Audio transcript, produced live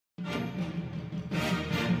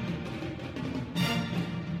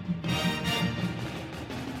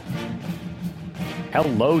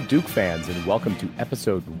Hello, Duke fans, and welcome to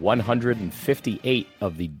episode 158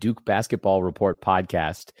 of the Duke Basketball Report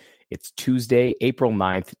podcast. It's Tuesday, April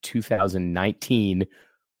 9th, 2019.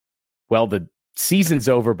 Well, the season's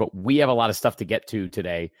over, but we have a lot of stuff to get to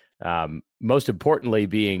today. Most importantly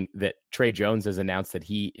being that Tre Jones has announced that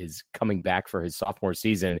he is coming back for his sophomore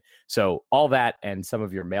season. So all that and some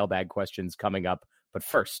of your mailbag questions coming up. But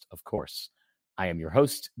first, of course, I am your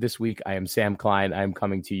host this week. I am Sam Klein. I am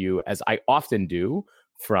coming to you, as I often do,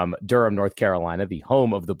 from Durham, North Carolina, the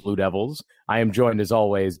home of the Blue Devils. I am joined, as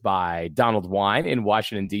always, by Donald Wine in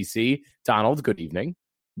Washington, D.C. Donald, good evening.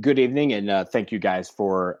 Good evening, and thank you guys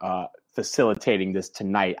for facilitating this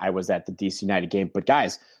tonight. I was at the DC United game. But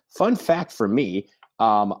guys, fun fact for me,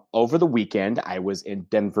 over the weekend, I was in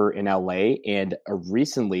Denver in LA and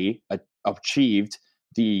recently achieved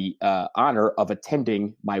the honor of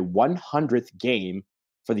attending my 100th game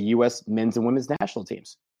for the U.S. men's and women's national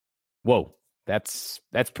teams. Whoa, that's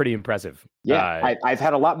pretty impressive. Yeah, I've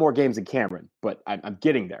had a lot more games in Cameron, but I'm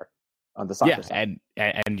getting there on the soccer side.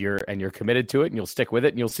 And you're committed to it, and you'll stick with it,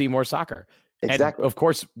 and you'll see more soccer. Exactly. And of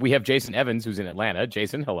course, we have Jason Evans, who's in Atlanta.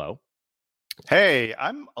 Jason, hello. Hey,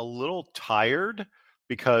 I'm a little tired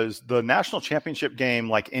because the national championship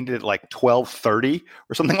game ended at 12:30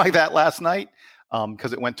 or something like that last night.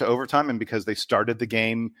 Because it went to overtime and because they started the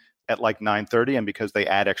game at 9:30 and because they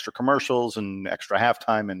add extra commercials and extra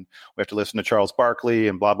halftime and we have to listen to Charles Barkley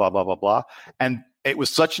and blah, blah, blah, blah, blah. And it was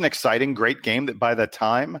such an exciting, great game that by the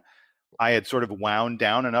time I had sort of wound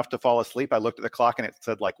down enough to fall asleep, I looked at the clock and it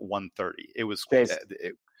said 1:30. It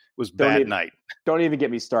was bad night. Don't even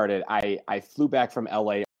get me started. I flew back from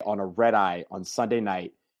LA on a red eye on Sunday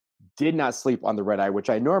night. Did not sleep on the red eye, which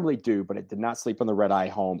I normally do, but I did not sleep on the red eye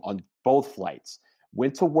home on both flights.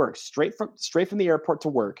 Went to work straight from the airport to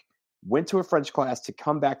work. Went to a French class to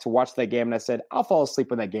come back to watch that game, and I said I'll fall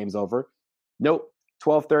asleep when that game's over. Nope,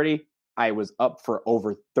 12:30. I was up for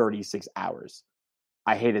over 36 hours.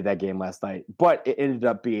 I hated that game last night, but it ended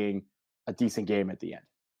up being a decent game at the end.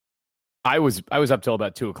 I was up till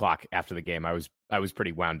about 2:00 after the game. I was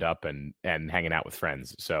pretty wound up and hanging out with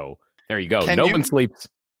friends. So there you go. No one sleeps.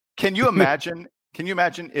 Can you imagine? Can you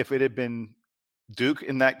imagine if it had been Duke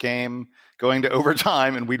in that game going to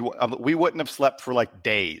overtime and we wouldn't have slept for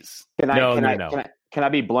days? Can I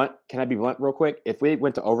be blunt? Can I be blunt real quick? If we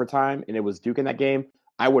went to overtime and it was Duke in that game,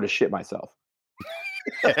 I would have shit myself.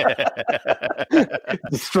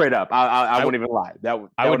 Straight up, I wouldn't even lie.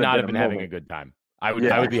 I would not have been having a good time. I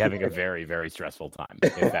would be having a very, very stressful time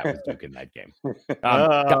if that was Duke in that game.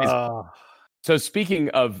 Guys, so speaking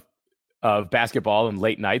of basketball and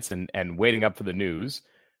late nights and waiting up for the news,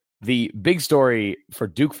 the big story for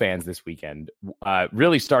Duke fans this weekend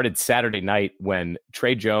really started Saturday night when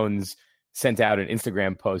Tre Jones sent out an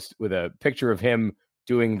Instagram post with a picture of him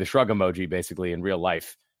doing the shrug emoji basically in real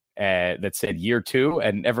life that said year 2,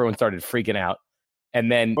 and everyone started freaking out.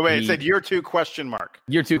 And then it said year 2 question mark.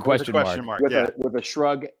 Year 2 question mark. With a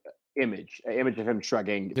shrug image, an image of him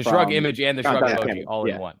shrugging. The shrug image and the shrug emoji all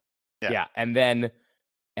in one. Yeah. And then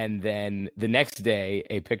the next day,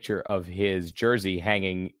 a picture of his jersey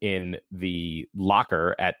hanging in the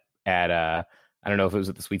locker at I don't know if it was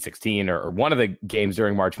at the Sweet 16 or one of the games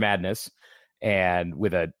during March Madness, and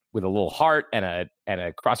with a little heart and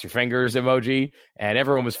a cross your fingers emoji, and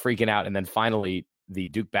everyone was freaking out. And then finally, the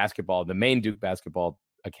main Duke basketball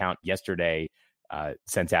account yesterday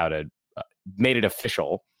sent out made it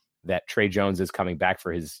official that Tre Jones is coming back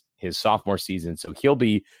for his sophomore season. So he'll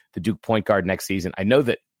be the Duke point guard next season. I know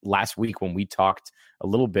that last week when we talked a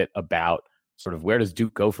little bit about sort of where does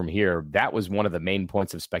Duke go from here, that was one of the main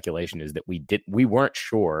points of speculation, is that we weren't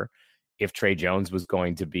sure if Tre Jones was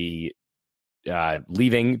going to be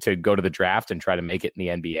leaving to go to the draft and try to make it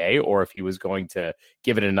in the NBA, or if he was going to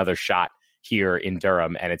give it another shot here in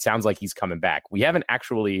Durham. And it sounds like he's coming back. We haven't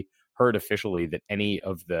actually heard officially that any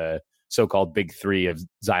of the so-called big three of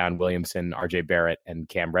Zion Williamson, RJ Barrett, and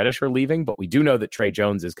Cam Reddish are leaving, but we do know that Tre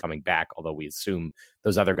Jones is coming back, although we assume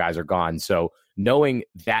those other guys are gone. So knowing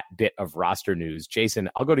that bit of roster news, Jason,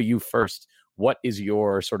 I'll go to you first. What is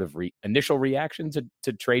your sort of initial reaction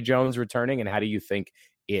to Tre Jones returning, and how do you think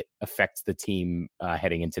it affects the team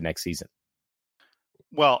heading into next season?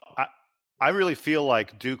 Well, I really feel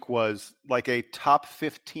like Duke was like a top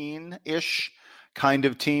 15-ish kind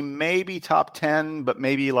of team, maybe top 10, but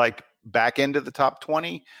maybe back into the top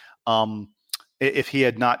 20. If he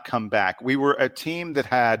had not come back, we were a team that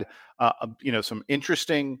had, some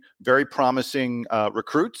interesting, very promising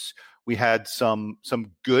recruits. We had some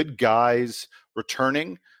good guys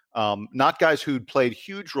returning. Not guys who'd played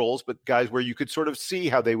huge roles, but guys where you could sort of see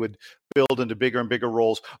how they would build into bigger and bigger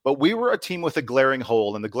roles. But we were a team with a glaring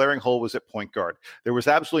hole, and the glaring hole was at point guard. There was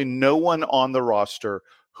absolutely no one on the roster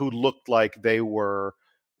who looked like they were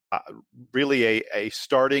really a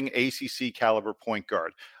starting ACC caliber point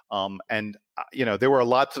guard. There was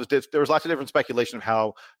lots of different speculation of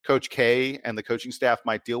how Coach K and the coaching staff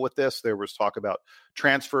might deal with this. There was talk about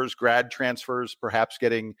transfers, grad transfers, perhaps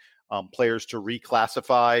getting players to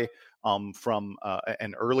reclassify from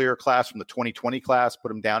an earlier class, from the 2020 class, put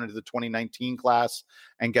them down into the 2019 class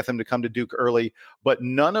and get them to come to Duke early. But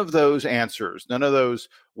none of those answers, none of those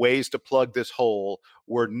ways to plug this hole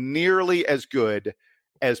were nearly as good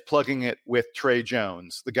as plugging it with Tre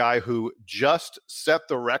Jones, the guy who just set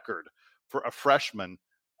the record for a freshman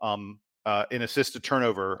in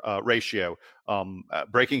assist-to-turnover ratio,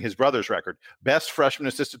 breaking his brother's record. Best freshman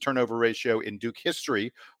assist-to-turnover ratio in Duke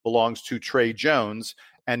history belongs to Tre Jones,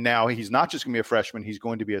 and now he's not just going to be a freshman, he's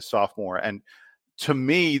going to be a sophomore. And to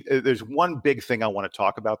me, there's one big thing I want to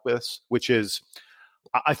talk about this, which is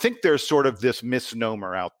I think there's sort of this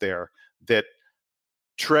misnomer out there that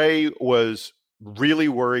Tre was really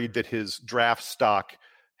worried that his draft stock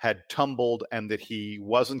had tumbled and that he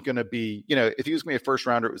wasn't going to be, if he was going to be a first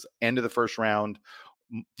rounder, it was end of the first round,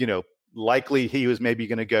 likely he was maybe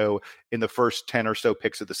going to go in the first 10 or so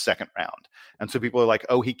picks of the second round. And so people are like,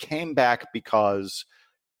 oh, he came back because,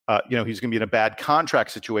 he's going to be in a bad contract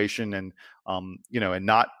situation and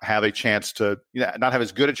not have a chance to, not have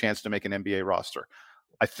as good a chance to make an NBA roster.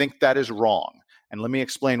 I think that is wrong. And let me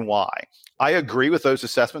explain why. I agree with those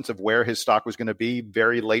assessments of where his stock was going to be,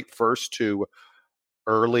 very late first to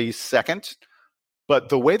early second. But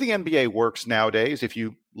the way the NBA works nowadays, if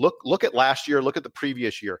you look at last year, look at the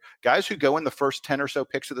previous year, guys who go in the first 10 or so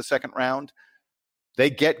picks of the second round, they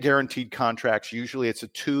get guaranteed contracts. Usually it's a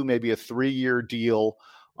 2, maybe a 3-year deal.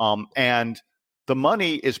 And the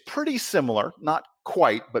money is pretty similar, not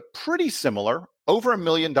quite, but pretty similar, over $1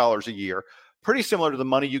 million a year, pretty similar to the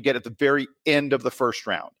money you get at the very end of the first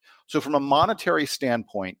round. So from a monetary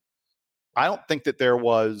standpoint, I don't think that there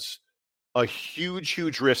was a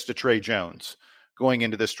huge risk to Tre Jones going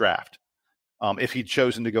into this draft if he'd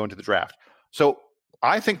chosen to go into the draft. So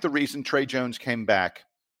I think the reason Tre Jones came back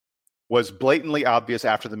was blatantly obvious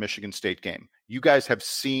after the Michigan State game. You guys have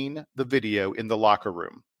seen the video in the locker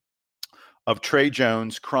room of Tre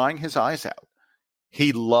Jones crying his eyes out.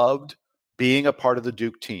 He loved being a part of the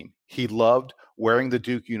Duke team. He loved wearing the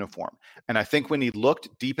Duke uniform. And I think when he looked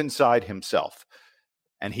deep inside himself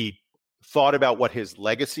and he thought about what his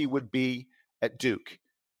legacy would be at Duke,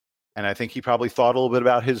 and I think he probably thought a little bit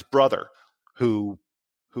about his brother who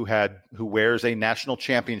wears a national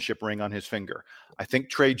championship ring on his finger. I think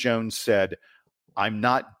Tre Jones said, I'm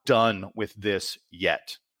not done with this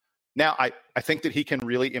yet. Now, I think that he can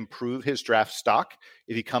really improve his draft stock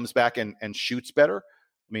if he comes back and shoots better.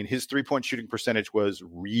 I mean, his three-point shooting percentage was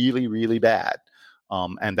really, really bad.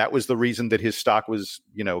 And that was the reason that his stock was,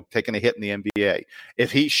 taking a hit in the NBA.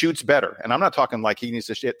 If he shoots better, and I'm not talking like he needs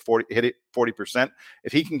to hit it 40%.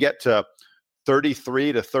 If he can get to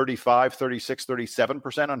 33 to 35, 36,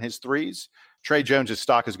 37% on his threes, Tre Jones'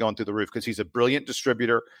 stock is going through the roof because he's a brilliant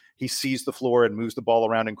distributor. He sees the floor and moves the ball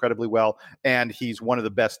around incredibly well. And he's one of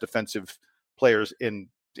the best defensive players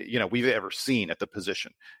we've ever seen at the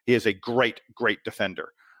position. He is a great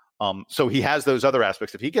defender. So he has those other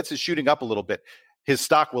aspects. If he gets his shooting up a little bit, his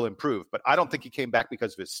stock will improve. But I don't think he came back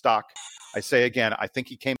because of his stock. I say again, I think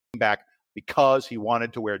he came back because he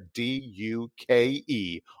wanted to wear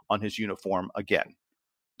DUKE on his uniform again.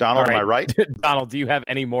 Donald, am I right? Donald, do you have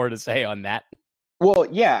any more to say on that? Well,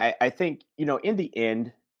 yeah, I think, in the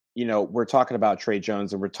end, we're talking about Tre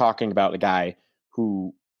Jones and we're talking about a guy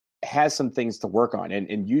who has some things to work on.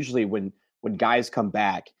 And usually when guys come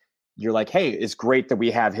back, you're like, hey, it's great that we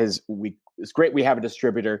have it's great we have a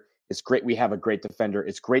distributor. It's great we have a great defender.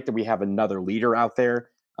 It's great that we have another leader out there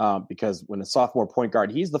because when a sophomore point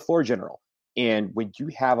guard, he's the floor general. And when you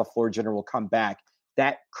have a floor general come back,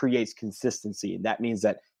 that creates consistency. And that means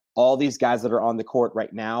that all these guys that are on the court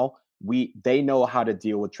right now, they know how to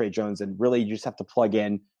deal with Tre Jones. And really, you just have to plug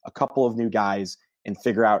in a couple of new guys and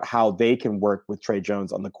figure out how they can work with Tre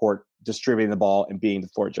Jones on the court, distributing the ball and being the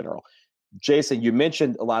floor general. Jason, you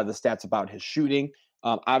mentioned a lot of the stats about his shooting.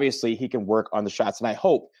 Obviously, he can work on the shots. And I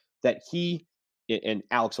hope that he and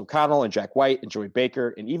Alex O'Connell and Jack White and Joey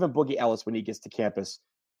Baker and even Boogie Ellis, when he gets to campus,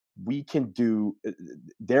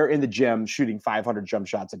 they're in the gym shooting 500 jump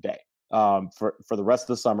shots a day for the rest of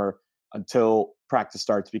the summer until practice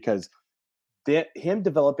starts, because him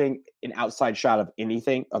developing an outside shot of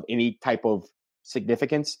anything, of any type of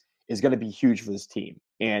significance, is going to be huge for this team.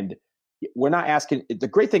 And we're not asking. The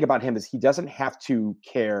great thing about him is he doesn't have to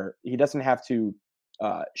care. He doesn't have to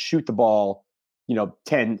shoot the ball,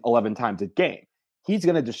 10, 11 times a game. He's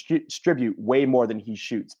going to distribute way more than he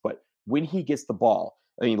shoots. But when he gets the ball,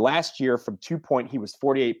 I mean, last year from 2-point, he was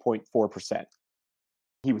 48.4%.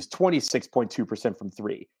 He was 26.2% from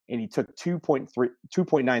three, and he took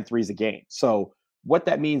 2.9 threes a game. So what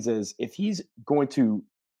that means is if he's going to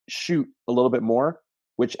shoot a little bit more,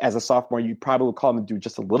 which as a sophomore, you probably would call him to do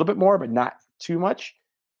just a little bit more, but not too much.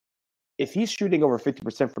 If he's shooting over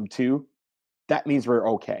 50% from two, that means we're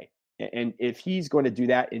okay. And if he's going to do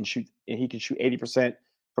that and he can shoot 80%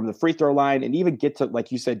 from the free throw line and even get to,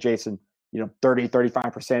 like you said, Jason, 30,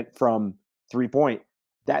 35% from 3-point,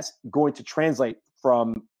 that's going to translate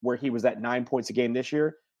from where he was at 9 points a game this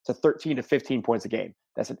year to 13 to 15 points a game.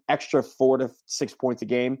 That's an extra 4 to 6 points a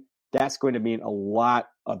game. That's going to mean a lot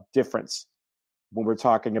of difference when we're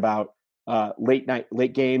talking about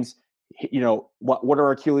late games. What are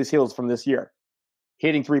our Achilles heels from this year?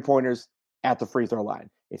 Hitting 3-pointers at the free throw line.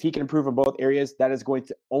 If he can improve in both areas, that is going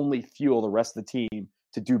to only fuel the rest of the team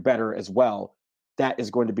to do better as well. That is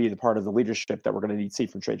going to be the part of the leadership that we're going to need to see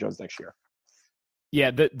from Tre Jones next year.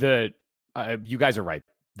 Yeah, you guys are right.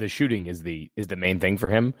 The shooting is the main thing for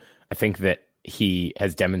him. I think that he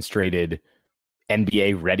has demonstrated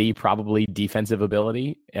NBA ready, probably defensive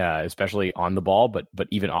ability, especially on the ball, but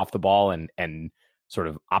even off the ball and sort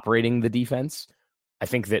of operating the defense. I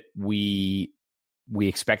think that we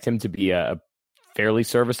expect him to be a fairly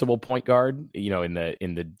serviceable point guard, in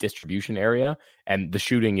the distribution area, and the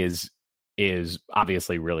shooting is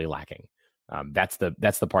obviously really lacking. That's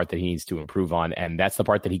the part that he needs to improve on, and that's the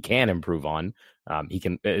part that he can improve on. He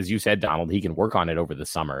can, as you said, Donald, he can work on it over the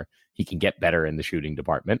summer. He can get better in the shooting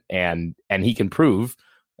department, and he can prove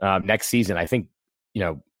next season. I think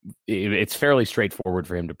it's fairly straightforward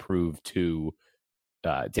for him to prove to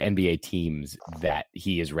NBA teams that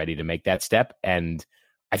he is ready to make that step. And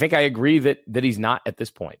I think I agree that he's not at this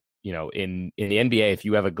point. In the NBA, if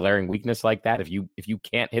you have a glaring weakness like that, if you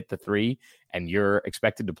can't hit the three and you're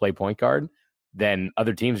expected to play point guard, then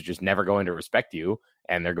other teams are just never going to respect you,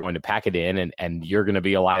 and they're going to pack it in, and you're going to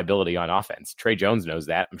be a liability on offense. Tre Jones knows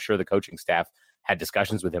that. I'm sure the coaching staff had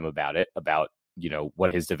discussions with him about it, about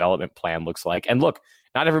what his development plan looks like. And look,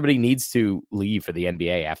 not everybody needs to leave for the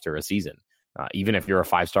NBA after a season. Even if you're a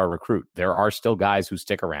 5-star recruit, there are still guys who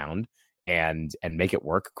stick around and make it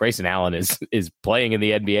work. Grayson Allen is playing in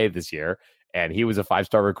the NBA this year, and he was a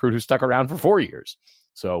 5-star recruit who stuck around for 4 years.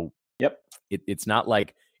 So yep, it's not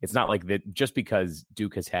like that just because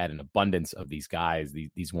Duke has had an abundance of these guys,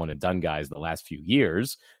 these one and done guys the last few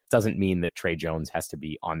years, doesn't mean that Tre Jones has to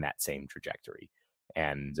be on that same trajectory.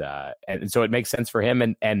 And so it makes sense for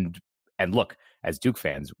him. And look, as Duke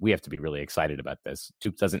fans, we have to be really excited about this.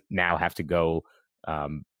 Duke doesn't now have to go,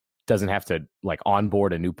 doesn't have to like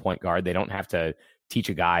onboard a new point guard. They don't have to teach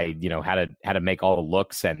a guy, how to make all the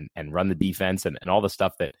looks and run the defense and all the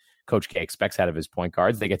stuff that Coach K expects out of his point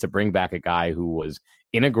guards. They get to bring back a guy who was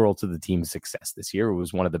integral to the team's success this year, who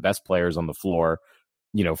was one of the best players on the floor,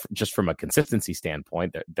 just from a consistency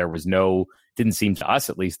standpoint. There was didn't seem to us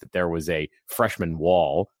at least that there was a freshman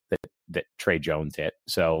wall that Tre Jones hit.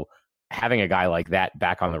 So having a guy like that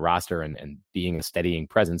back on the roster and being a steadying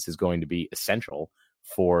presence is going to be essential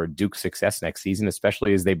for Duke's success next season,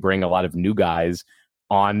 especially as they bring a lot of new guys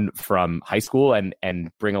on from high school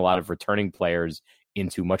and bring a lot of returning players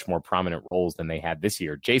into much more prominent roles than they had this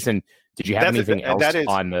year. Jason, did you have anything else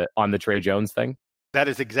on the Tre Jones thing? That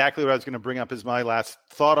is exactly what I was going to bring up as my last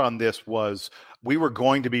thought on this was we were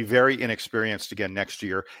going to be very inexperienced again next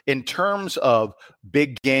year in terms of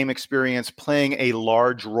big game experience, playing a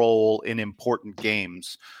large role in important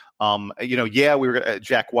games. We were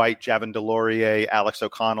Jack White, Javin DeLaurier, Alex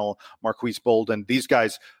O'Connell, Marquise Bolden. These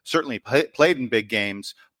guys certainly played in big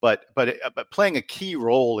games, but playing a key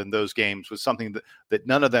role in those games was something that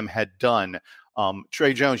none of them had done.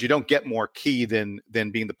 Tre Jones, you don't get more key than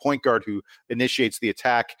being the point guard who initiates the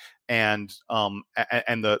attack and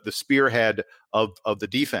the spearhead of the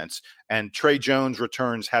defense. And Tre Jones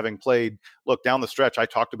returns having played, look, down the stretch, I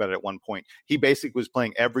talked about it at one point. He basically was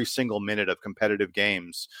playing every single minute of competitive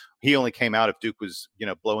games. He only came out if Duke was,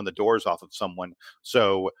 blowing the doors off of someone.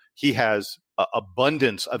 So he has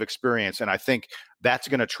abundance of experience. And I think that's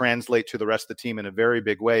going to translate to the rest of the team in a very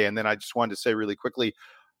big way. And then I just wanted to say really quickly,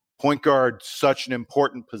 point guard, such an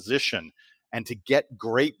important position. And to get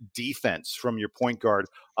great defense from your point guard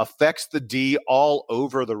affects the D all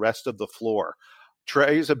over the rest of the floor.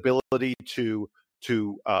 Tre's ability to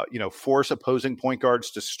force opposing point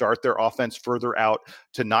guards to start their offense further out,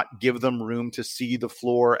 to not give them room to see the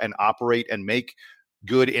floor and operate and make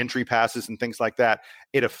good entry passes and things like that.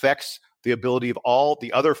 It affects the ability of all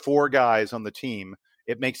the other four guys on the team,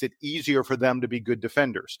 it makes it easier for them to be good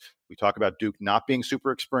defenders. We talk about Duke not being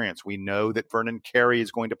super experienced. We know that Vernon Carey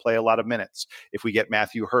is going to play a lot of minutes. If we get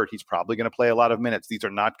Matthew Hurt, he's probably going to play a lot of minutes. These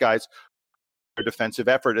are not guys who are defensive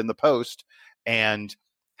effort in the post, and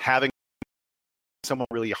having someone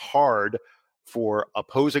really hard for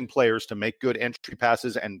opposing players to make good entry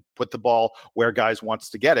passes and put the ball where guys wants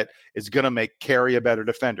to get it is going to make Carey a better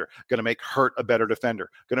defender, going to make Hurt a better defender,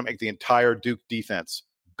 going to make the entire Duke defense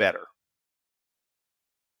better.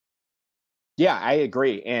 Yeah, I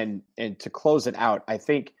agree. And to close it out, I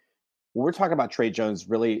think when we're talking about Tre Jones,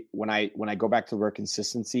 really, when I go back to the word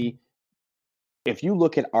consistency, if you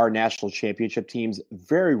look at our national championship teams,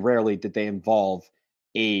 very rarely did they involve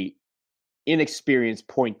a inexperienced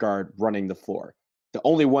point guard running the floor. The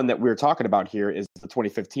only one that we're talking about here is the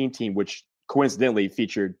 2015 team, which coincidentally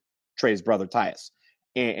featured Tre's brother Tyus.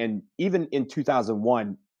 And even in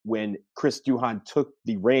 2001, when Chris Duhon took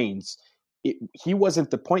the reins, he wasn't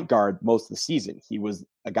the point guard most of the season. He was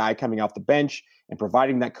a guy coming off the bench and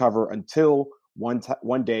providing that cover until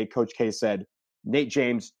one day Coach K said, Nate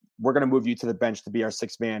James, we're going to move you to the bench to be our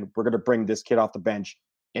sixth man. We're going to bring this kid off the bench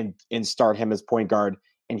and start him as point guard.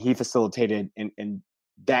 And he facilitated, and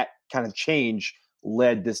that kind of change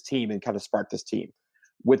led this team and kind of sparked this team.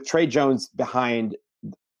 With Tre Jones behind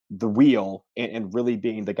the wheel and really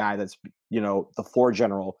being the guy that's, the floor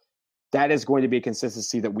general, that is going to be a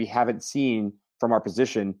consistency that we haven't seen from our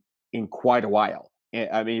position in quite a while. And,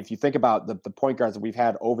 I mean, if you think about the point guards that we've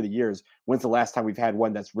had over the years, when's the last time we've had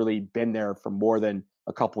one that's really been there for more than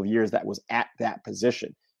a couple of years that was at that position?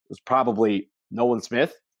 It was probably Nolan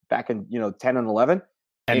Smith back in 10 and 11.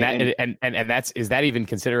 And that's, is that even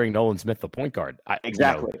considering Nolan Smith the point guard?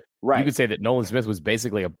 Exactly. Right. You could say that Nolan Smith was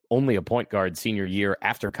basically only a point guard senior year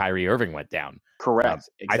after Kyrie Irving went down. Correct.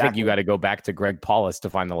 Exactly. I think you got to go back to Greg Paulus to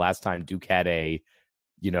find the last time Duke had a,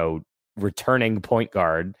 returning point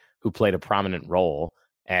guard who played a prominent role.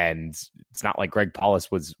 And it's not like Greg Paulus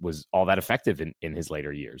was all that effective in his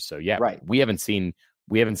later years. So yeah, right. We haven't seen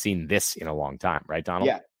this in a long time, right, Donald?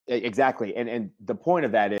 Yeah, exactly. And the point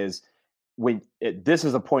of that is, this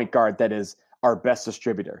is a point guard that is our best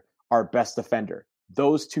distributor, our best defender.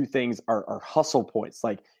 Those two things are hustle points.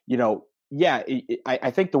 Like,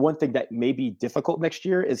 I think the one thing that may be difficult next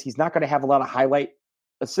year is he's not going to have a lot of highlight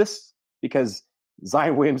assists because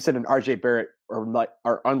Zion Williamson and RJ Barrett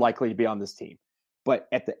are unlikely to be on this team. But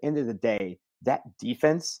at the end of the day, that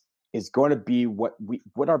defense is going to be what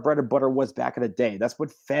our bread and butter was back in the day. That's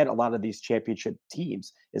what fed a lot of these championship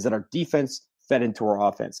teams, is that our defense fed into our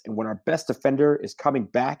offense. And when our best defender is coming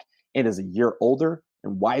back and is a year older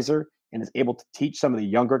and wiser and is able to teach some of the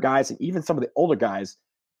younger guys and even some of the older guys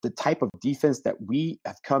the type of defense that we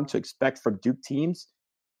have come to expect from Duke teams,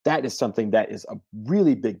 that is something that is a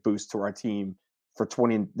really big boost to our team for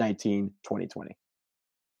 2019, 2020.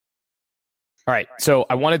 All right. So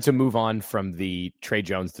I wanted to move on from the Tre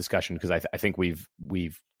Jones discussion because I think we've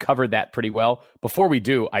covered that pretty well. Before we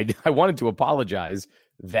do, I wanted to apologize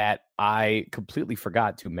that I completely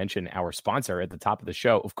forgot to mention our sponsor at the top of the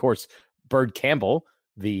show. Of course, Bird Campbell,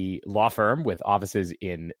 the law firm with offices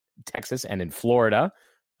in Texas and in Florida.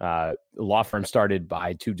 Law firm started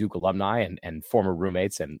by two Duke alumni and former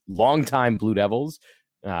roommates and longtime Blue Devils,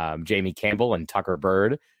 Jamie Campbell and Tucker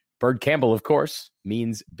Bird. Bird Campbell, of course,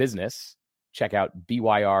 means business. Check out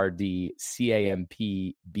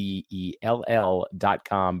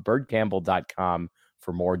BYRDCAMPBELL.com, birdcampbell.com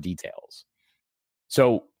for more details.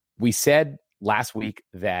 So we said last week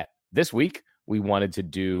that this week we wanted to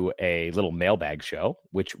do a little mailbag show,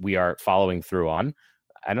 which we are following through on.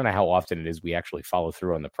 I don't know how often it is we actually follow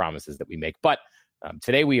through on the promises that we make, but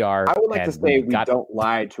today we are. I would like to say we don't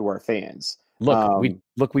lie to our fans. Look,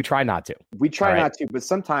 we try not to. We try not to, but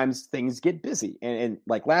sometimes things get busy. And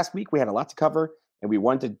like last week, we had a lot to cover, and we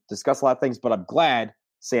wanted to discuss a lot of things, but I'm glad,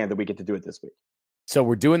 Sam, that we get to do it this week. So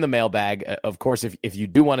we're doing the mailbag. Of course, if you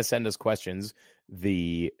do want to send us questions,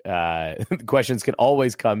 the questions can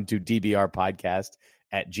always come to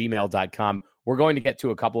dbrpodcast@gmail.com. We're going to get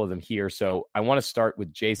to a couple of them here. So I want to start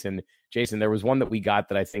with Jason. Jason, there was one that we got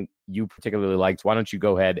that I think you particularly liked. Why don't you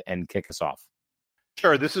go ahead and kick us off?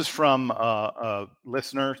 Sure. This is from a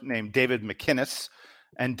listener named David McInnes.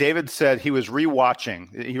 And David said he was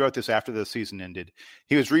rewatching. He wrote this after the season ended.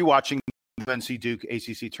 He was rewatching the NC Duke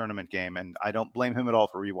ACC tournament game, and I don't blame him at all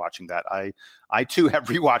for rewatching that. I too have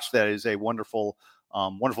rewatched that. It is a wonderful,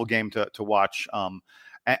 wonderful game to watch.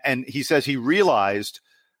 And he says he realized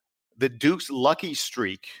that Duke's lucky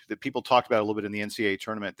streak that people talked about a little bit in the NCAA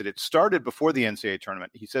tournament, that it started before the NCAA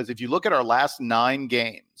tournament. He says if you look at our last 9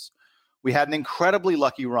 games, we had an incredibly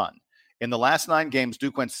lucky run. In the last 9 games,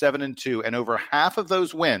 Duke went 7-2, and over half of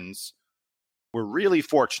those wins were really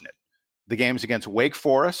fortunate. The games against Wake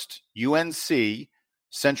Forest, UNC,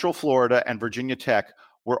 Central Florida, and Virginia Tech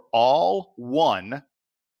were all won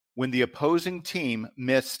when the opposing team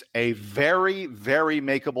missed a very, very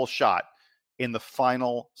makeable shot in the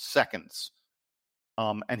final seconds.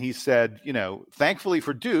 And he said, thankfully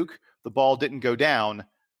for Duke, the ball didn't go down.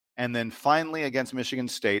 And then finally against Michigan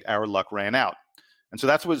State, our luck ran out. And so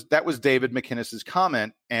that was David McInnes's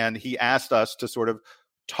comment. And he asked us to sort of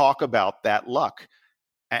talk about that luck.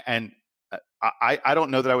 And I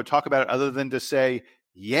don't know that I would talk about it other than to say,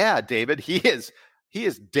 yeah, David, he is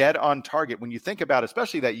dead on target. When you think about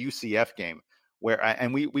especially that UCF game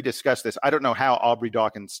and we discussed this, I don't know how Aubrey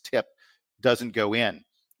Dawkins' tip doesn't go in,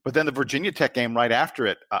 but then the Virginia Tech game right after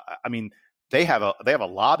it, they have a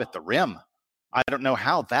lob at the rim. I don't know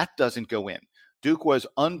how that doesn't go in. Duke was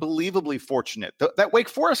unbelievably fortunate. That Wake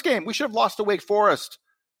Forest game, we should have lost to Wake Forest.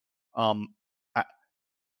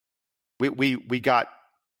 We got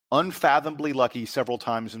unfathomably lucky several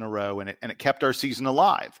times in a row, and it kept our season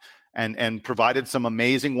alive and provided some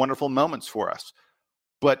amazing, wonderful moments for us.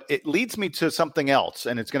 But it leads me to something else,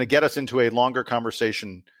 and it's going to get us into a longer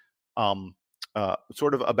conversation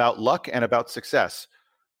sort of about luck and about success.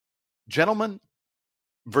 Gentlemen,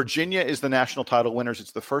 Virginia is the national title winners.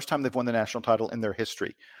 It's the first time they've won the national title in their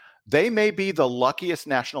history. They may be the luckiest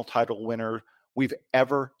national title winner we've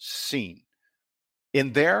ever seen.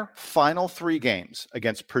 In their final 3 games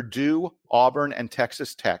against Purdue, Auburn, and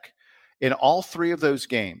Texas Tech, in all 3 of those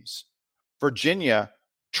games, Virginia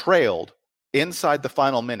trailed inside the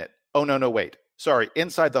final minute. Oh, no, wait. Sorry,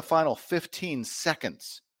 inside the final 15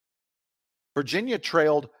 seconds. Virginia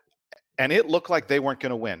trailed, and it looked like they weren't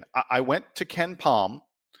going to win. I went to Ken Palm,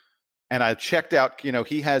 and I checked out,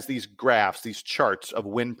 he has these graphs, these charts of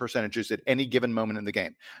win percentages at any given moment in the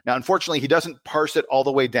game. Now, unfortunately, he doesn't parse it all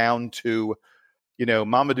the way down to,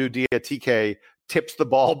 Mamadou Diatike tips the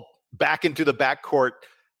ball back into the backcourt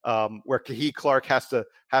where Kahee Clark has to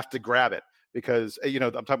grab it because,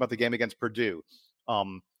 I'm talking about the game against Purdue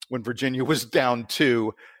when Virginia was down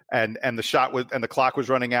 2 and the clock was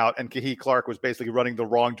running out and Kahee Clark was basically running the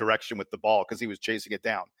wrong direction with the ball because he was chasing it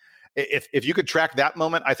down. If you could track that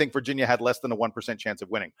moment, I think Virginia had less than a 1% chance of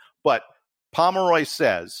winning. But Pomeroy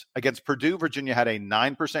says against Purdue, Virginia had a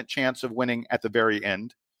 9% chance of winning at the very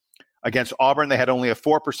end. Against Auburn, they had only a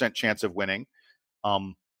 4% chance of winning.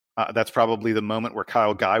 That's probably the moment where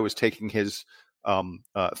Kyle Guy was taking his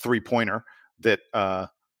 3-pointer that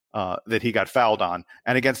he got fouled on.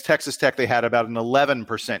 And against Texas Tech, they had about an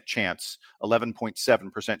 11% chance,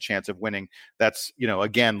 11.7% chance of winning. That's,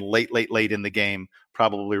 again, late in the game,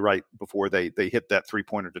 probably right before they hit that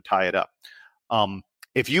 3-pointer to tie it up.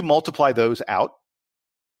 If you multiply those out,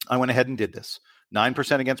 I went ahead and did this.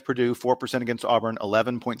 9% against Purdue, 4% against Auburn,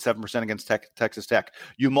 11.7% against Texas Tech.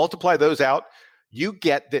 You multiply those out, you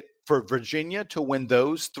get that for Virginia to win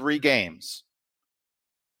those 3 games,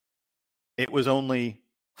 it was only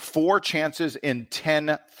 4 chances in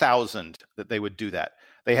 10,000 that they would do that.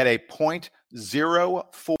 They had a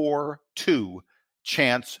 0.042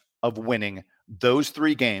 chance of winning those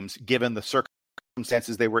 3 games, given the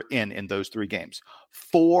circumstances they were in those 3 games.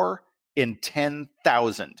 4 in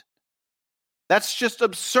 10,000. That's just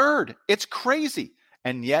absurd. It's crazy.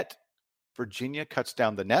 And yet, Virginia cuts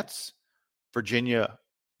down the nets. Virginia,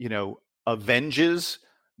 avenges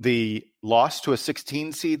the loss to a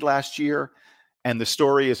 16 seed last year. And the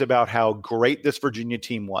story is about how great this Virginia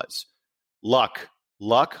team was. Luck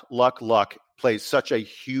plays such a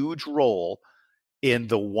huge role in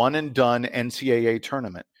the one and done NCAA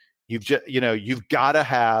tournament. You've got to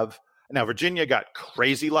have. Now, Virginia got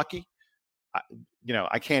crazy lucky.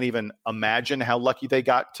 I can't even imagine how lucky they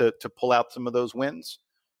got to pull out some of those wins.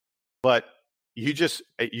 But you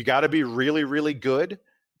got to be really, really good.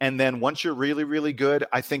 And then once you're really, really good,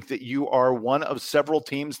 I think that you are one of several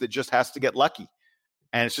teams that just has to get lucky.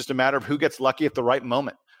 And it's just a matter of who gets lucky at the right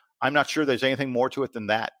moment. I'm not sure there's anything more to it than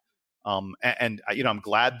that. I'm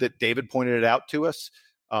glad that David pointed it out to us.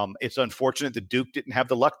 It's unfortunate that Duke didn't have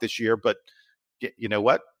the luck this year, but you know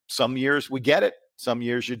what? Some years we get it. Some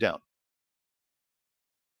years you don't.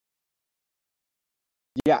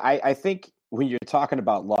 Yeah, I think when you're talking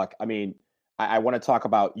about luck, I want to talk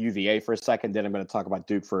about UVA for a second, then I'm going to talk about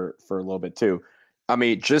Duke for a little bit too.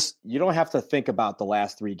 You don't have to think about the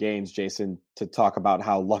last 3 games, Jason, to talk about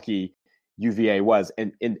how lucky UVA was.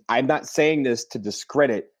 And I'm not saying this to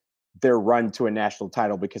discredit their run to a national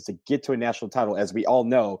title, because to get to a national title, as we all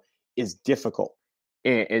know, is difficult.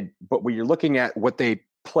 But when you're looking at what they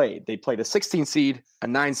played a 16 seed, a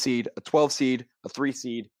 9 seed, a 12 seed, a 3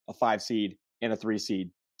 seed, a 5 seed, and a 3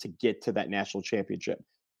 seed to get to that national championship.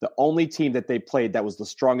 The only team that they played that was the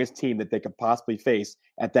strongest team that they could possibly face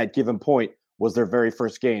at that given point was their very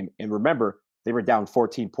first game. And remember, they were down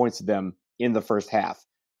 14 points to them in the first half.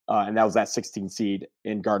 And that was that 16 seed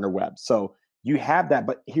in Gardner-Webb. So you have that.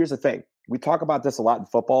 But here's the thing. We talk about this a lot in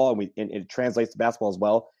football, and it translates to basketball as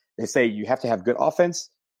well. They say you have to have good offense,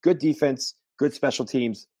 good defense, good special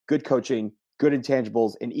teams, good coaching, good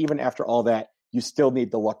intangibles. And even after all that, you still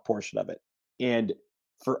need the luck portion of it. And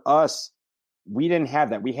for us, we didn't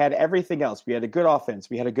have that. We had everything else. We had a good offense.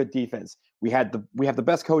 We had a good defense. We have the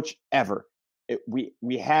best coach ever.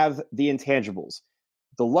 We have the intangibles.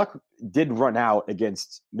 The luck did run out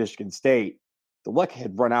against Michigan State. The luck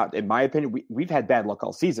had run out, in my opinion. We've had bad luck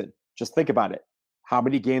all season. Just think about it. How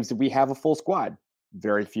many games did we have a full squad?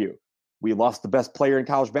 Very few. We lost the best player in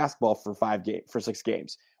college basketball for 6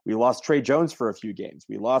 games. We lost Trey Jones for a few games.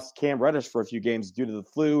 We lost Cam Reddish for a few games due to the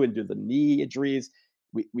flu and due to the knee injuries.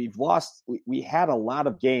 We had a lot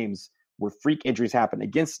of games where freak injuries happened.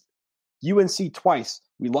 Against UNC twice,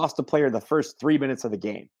 we lost a player the first 3 minutes of the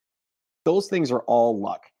game. Those things are all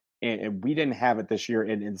luck, and we didn't have it this year.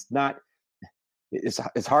 And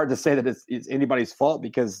it's hard to say that it's anybody's fault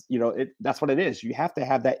because that's what it is. You have to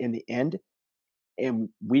have that in the end, and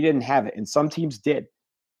we didn't have it. And some teams did.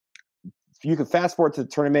 You can fast forward to the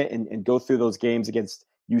tournament and go through those games against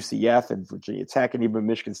UCF and Virginia Tech and even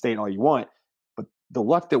Michigan State all you want. But the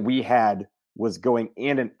luck that we had was going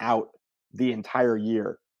in and out the entire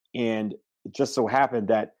year. And it just so happened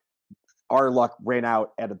that our luck ran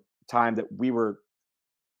out at a time that we were,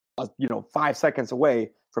 5 seconds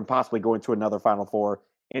away from possibly going to another Final Four.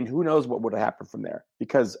 And who knows what would have happened from there.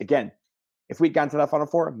 Because, again, if we'd gotten to that Final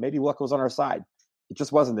Four, maybe luck was on our side. It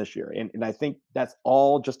just wasn't this year. And I think that's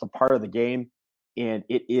all just a part of the game. And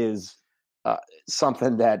it is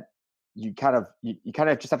something that you kind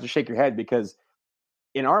of just have to shake your head because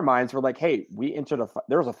in our minds, we're like, hey,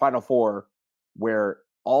 there was a Final Four where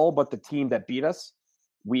all but the team that beat us,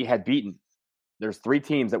 we had beaten. There's 3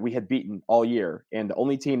 teams that we had beaten all year. And the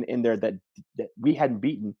only team in there that we hadn't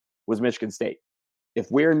beaten was Michigan State. If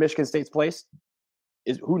we're in Michigan State's place,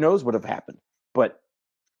 who knows what would have happened. But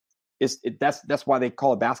that's why they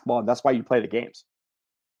call it basketball, and that's why you play the games.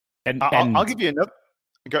 And I'll give you another.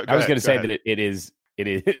 I was going to say that it is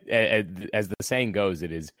as the saying goes,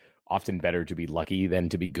 it is often better to be lucky than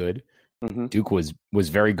to be good. Mm-hmm. Duke was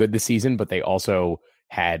very good this season, but they also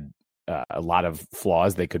had a lot of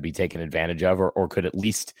flaws they could be taken advantage of, or could at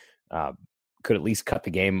least cut the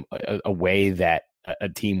game a way that a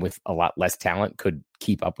team with a lot less talent could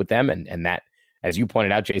keep up with them, and that. As you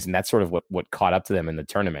pointed out, Jason, that's sort of what caught up to them in the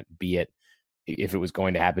tournament, be it if it was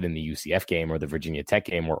going to happen in the UCF game or the Virginia Tech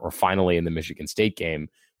game or finally in the Michigan State game.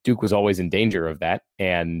 Duke was always in danger of that.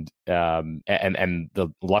 And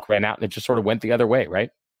the luck ran out and it just sort of went the other way, right?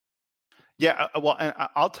 Yeah, well, and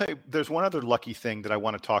I'll tell you, there's one other lucky thing that I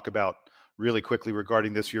want to talk about really quickly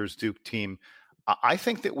regarding this year's Duke team. I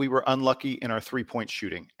think that we were unlucky in our 3-point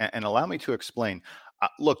shooting. And allow me to explain.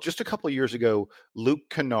 Look, just a couple of years ago, Luke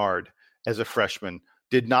Kennard, as a freshman,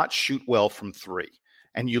 did not shoot well from 3.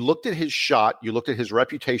 And you looked at his shot, you looked at his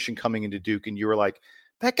reputation coming into Duke, and you were like,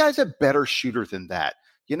 that guy's a better shooter than that.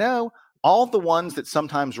 All the ones that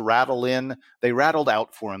sometimes rattle in, they rattled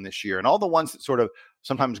out for him this year. And all the ones that sort of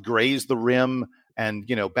sometimes graze the rim and,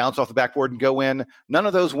 bounce off the backboard and go in, none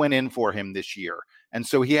of those went in for him this year. And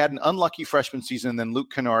so he had an unlucky freshman season, and then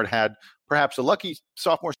Luke Kennard had perhaps a lucky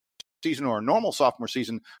sophomore season or a normal sophomore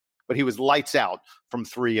season, but he was lights out from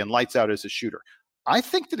 3 and lights out as a shooter. I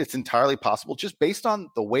think that it's entirely possible, just based on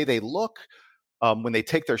the way they look, when they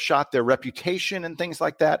take their shot, their reputation and things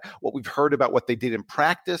like that, what we've heard about what they did in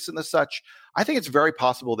practice and the such. I think it's very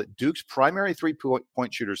possible that Duke's primary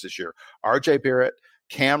 3-point shooters this year, R.J. Barrett,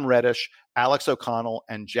 Cam Reddish, Alex O'Connell,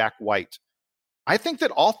 and Jack White. I think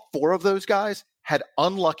that all 4 of those guys had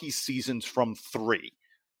unlucky seasons from 3.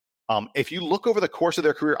 If you look over the course of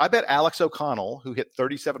their career, I bet Alex O'Connell, who hit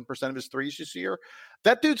 37% of his threes this year,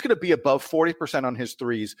 that dude's going to be above 40% on his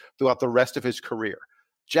threes throughout the rest of his career.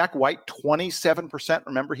 Jack White, 27%.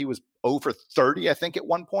 Remember, he was over 30, I think, at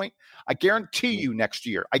one point. I guarantee you next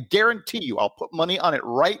year, I'll put money on it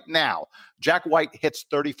right now, Jack White hits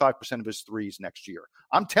 35% of his threes next year.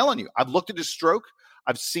 I'm telling you, I've looked at his stroke.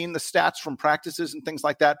 I've seen the stats from practices and things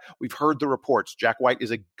like that. We've heard the reports. Jack White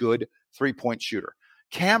is a good 3-point shooter.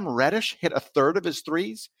 Cam Reddish hit a third of his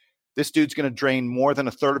threes. This dude's going to drain more than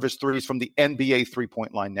a third of his threes from the NBA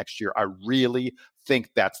 3-point line next year. I really think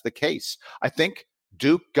that's the case. I think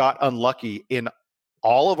Duke got unlucky in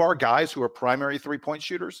all of our guys who are primary 3-point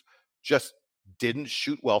shooters just didn't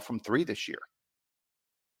shoot well from 3 this year.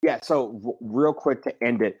 Yeah, so real quick to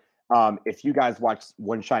end it, If you guys watched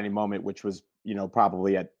One Shining Moment, which was,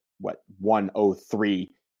 probably at 1:03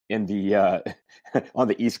 in the on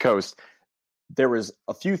the East Coast, there was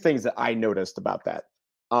a few things that I noticed about that.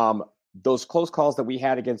 Those close calls that we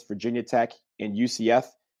had against Virginia Tech and UCF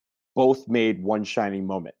both made One Shining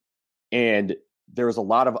Moment. And there was a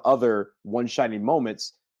lot of other One Shining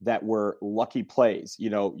Moments that were lucky plays.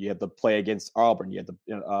 You had the play against Auburn. You had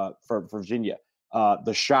the for Virginia.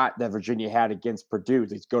 The shot that Virginia had against Purdue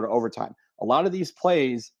to go to overtime. A lot of these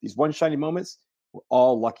plays, these One Shining Moments, were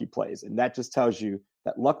all lucky plays. And that just tells you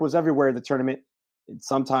that luck was everywhere in the tournament. And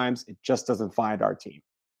sometimes it just doesn't find our team.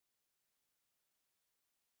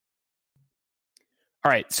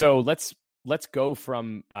 All right. So let's go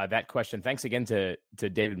from that question. Thanks again to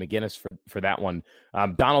David McGinnis for that one.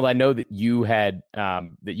 Donald, I know that you had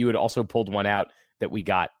also pulled one out that we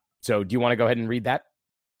got. So do you want to go ahead and read that?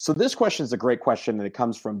 So this question is a great question, and it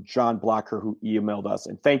comes from John Blocker, who emailed us.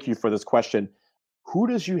 And thank you for this question. Who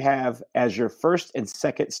does you have as your first and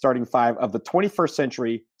second starting five of the 21st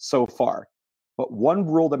century so far? But one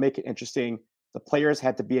rule to make it interesting, the players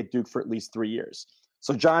had to be at Duke for at least 3 years.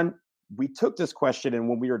 So, John, we took this question, and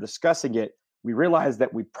when we were discussing it, we realized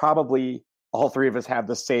that we probably, all three of us, have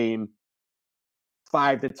the same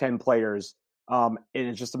 5 to 10 players. And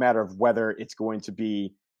it's just a matter of whether it's going to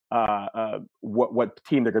be what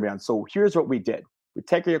team they're going to be on. So here's what we did. We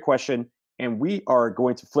take your question, and we are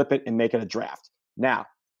going to flip it and make it a draft. Now,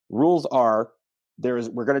 rules are,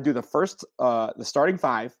 we're going to do the starting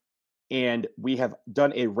five, and we have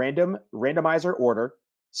done a randomizer order.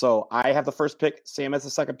 So I have the first pick, Sam has the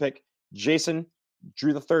second pick, Jason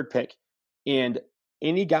drew the third pick, and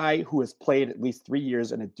any guy who has played at least 3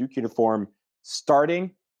 years in a Duke uniform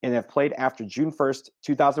starting and have played after June 1st,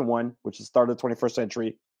 2001, which is the start of the 21st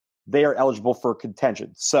century, they are eligible for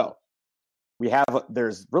contention. So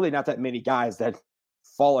there's really not that many guys that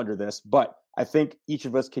fall under this, but I think each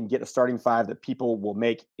of us can get a starting five that people will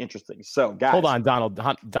make interesting. So, guys. Hold on, Donald.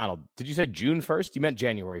 Did you say June 1st? You meant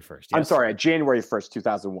January 1st. Yes? I'm sorry, January 1st,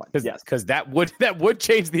 2001. Yes. Because that would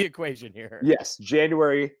change the equation here. Yes,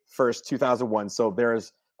 January 1st, 2001. So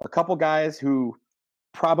there's a couple guys who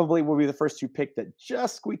probably will be the first to pick that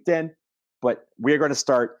just squeaked in, but we're going to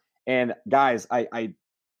start. And guys, I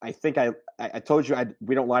think I told you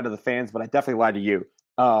we don't lie to the fans, but I definitely lied to you.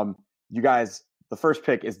 You guys, the first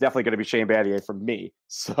pick is definitely going to be Shane Battier from me.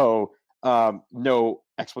 So no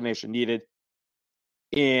explanation needed.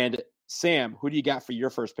 And Sam, who do you got for your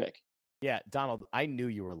first pick? Yeah, Donald, I knew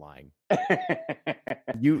you were lying.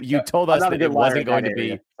 You told us that it wasn't going to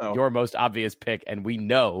be your most obvious pick, and we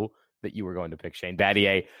know that you were going to pick Shane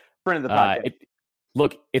Battier. Friend of the podcast.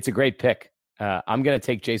 Look, it's a great pick. I'm going to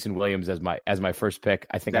take Jason Williams as my first pick.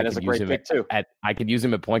 I think I can use him I can use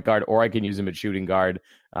him at point guard, or I can use him at shooting guard.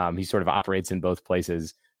 He sort of operates in both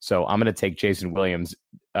places. So I'm going to take Jason Williams.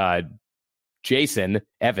 Jason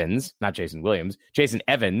Evans, not Jason Williams. Jason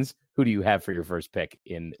Evans, who do you have for your first pick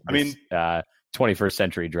in this 21st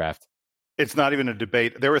century draft? It's not even a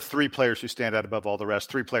debate. There were 3 players who stand out above all the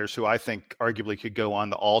rest, 3 players who I think arguably could go on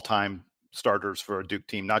the all-time starters for a Duke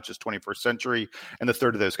team, not just 21st century. And the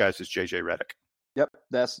third of those guys is JJ Redick. Yep.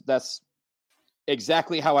 That's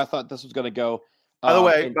exactly how I thought this was going to go. By the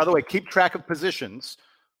way, keep track of positions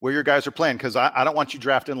where your guys are playing, because I don't want you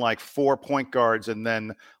drafting like 4 point guards and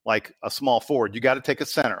then like a small forward. You got to take a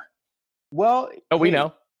center. Well, we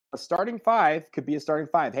know. A starting five could be a starting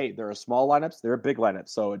five. Hey, there are small lineups, there are big lineups.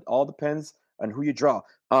 So it all depends on who you draw.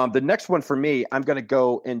 The next one for me, I'm going to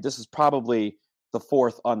go, and this is probably the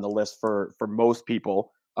fourth on the list for most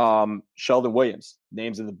people. Sheldon Williams,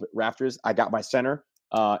 names in the rafters. I got my center,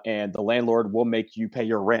 and the landlord will make you pay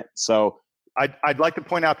your rent. So I'd like to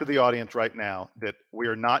point out to the audience right now that we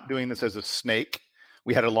are not doing this as a snake.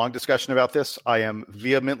 We had a long discussion about this. I am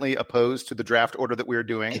vehemently opposed to the draft order that we are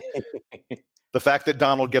doing. The fact that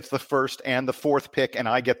Donald gets the first and the fourth pick and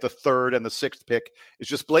I get the third and the sixth pick is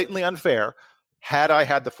just blatantly unfair. Had I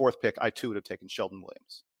had the fourth pick, I too would have taken Sheldon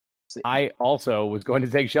Williams. I also was going to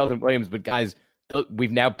take Sheldon Williams, but guys,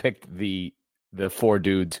 we've now picked the 4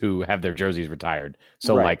 dudes who have their jerseys retired.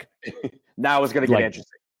 So now it's going to get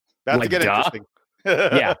interesting. That's to get interesting.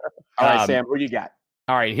 Yeah. All right, Sam, what do you got?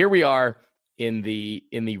 All right, here we are in the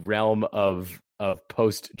realm of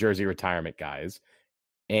post jersey retirement guys.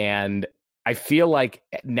 And I feel like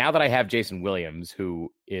now that I have Jason Williams,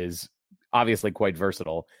 who is obviously quite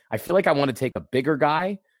versatile, I feel like I want to take a bigger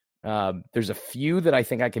guy. There's a few that I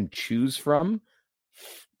think I can choose from.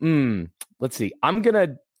 Let's see. I'm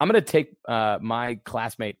gonna take my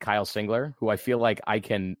classmate Kyle Singler, who I feel like I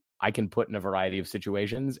can put in a variety of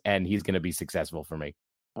situations, and he's gonna be successful for me.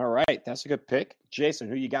 All right, that's a good pick. Jason,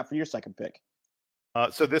 who you got for your second pick?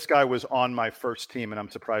 So this guy was on my first team, and I'm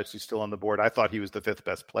surprised he's still on the board. I thought he was the 5th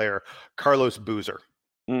best player. Carlos Boozer.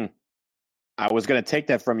 I was going to take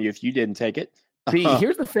that from you if you didn't take it. See,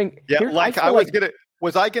 here's the thing. Yeah,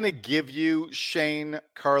 was I going to give you Shane,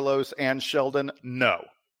 Carlos, and Sheldon? No.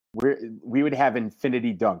 We would have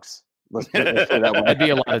infinity dunks. Let's say that way. That'd be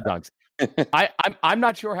a lot of dunks. I'm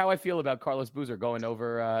not sure how I feel about Carlos Boozer going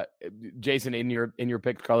over Jason in your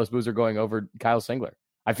pick. Carlos Boozer going over Kyle Singler.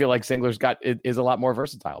 I feel like Singler's is a lot more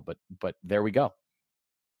versatile, but there we go.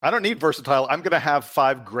 I don't need versatile. I'm going to have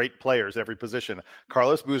 5 great players every position.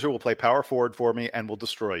 Carlos Boozer will play power forward for me and will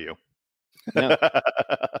destroy you. Yeah.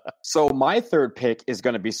 So my third pick is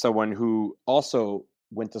going to be someone who also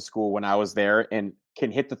went to school when I was there and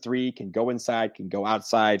can hit the three, can go inside, can go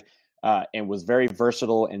outside, and was very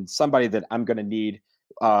versatile and somebody that I'm going to need,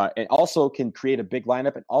 and also can create a big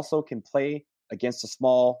lineup and also can play against a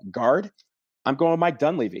small guard. I'm going with Mike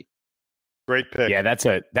Dunleavy. Great pick. Yeah, that's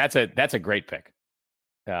a great pick.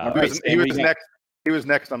 He was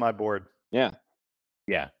next on my board. Yeah,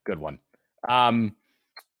 good one.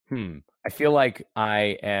 I feel like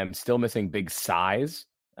I am still missing big size,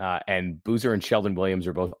 and Boozer and Sheldon Williams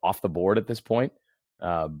are both off the board at this point.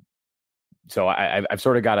 So I've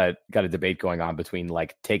sort of got a debate going on between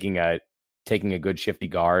like taking a good shifty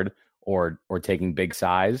guard or taking big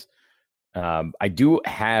size. I do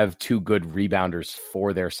have 2 good rebounders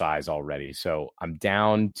for their size already, so I'm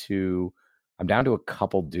down to a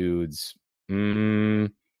couple dudes.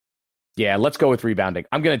 Yeah, let's go with rebounding.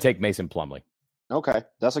 I'm going to take Mason Plumlee. Okay,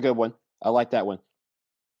 that's a good one. I like that one.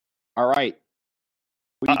 All right,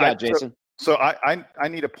 what do you got, Jason? So I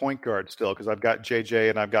need a point guard still because I've got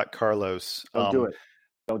JJ and I've got Carlos. Don't do it.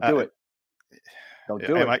 Don't do it. Don't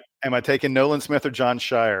do it. Am I taking Nolan Smith or John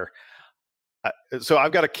Shire? So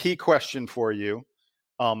I've got a key question for you.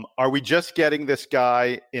 Are we just getting this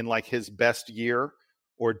guy in like his best year,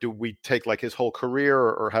 or do we take like his whole career,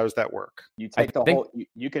 or how does that work? You take whole.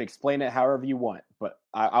 You can explain it however you want, but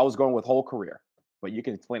I was going with whole career. But you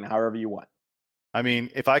can explain it however you want. I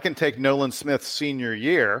mean, if I can take Nolan Smith's senior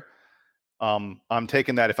year, I'm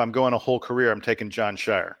taking that. If I'm going a whole career, I'm taking John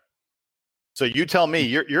Shire. So you tell me.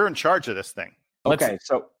 You're in charge of this thing. Okay,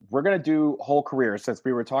 so we're going to do whole career since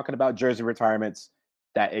we were talking about jersey retirements.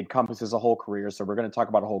 That encompasses a whole career, so we're going to talk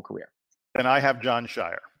about a whole career. And I have John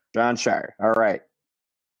Shire. John Shire. All right.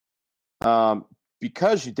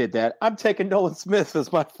 Because you did that, I'm taking Nolan Smith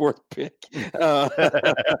as my 4th pick.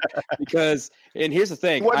 Because, and here's the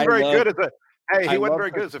thing. He wasn't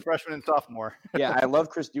very good as a freshman and sophomore. Yeah, I love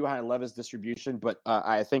Chris Duhon. I love his distribution, but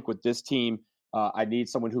I think with this team, I need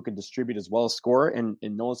someone who can distribute as well as score, and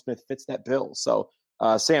Nolan Smith fits that bill. So,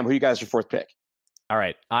 Sam, who you guys your 4th pick? All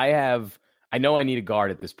right. I know I need a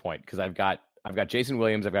guard at this point because I've got Jason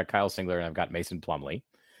Williams, I've got Kyle Singler, and I've got Mason Plumlee.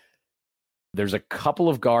 There's a couple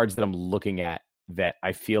of guards that I'm looking at that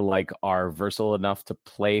I feel like are versatile enough to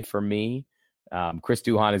play for me. Chris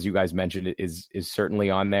Duhon, as you guys mentioned, is certainly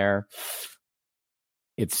on there.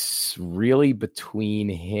 It's really between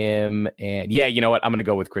him and you know what? I'm going to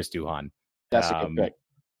go with Chris Duhon. That's a good pick.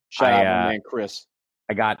 Shout out my man Chris.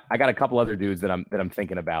 I got a couple other dudes that I'm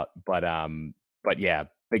thinking about, but yeah,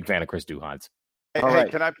 big fan of Chris Duhon's. Hey,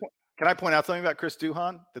 right. Can I point out something about Chris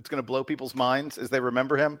Duhon that's going to blow people's minds as they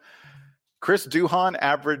remember him? Chris Duhon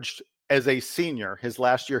averaged, as a senior, his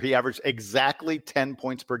last year, he averaged exactly 10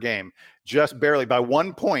 points per game, just barely by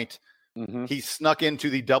 1 point. Mm-hmm. He snuck into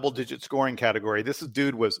the double-digit scoring category. This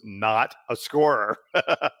dude was not a scorer.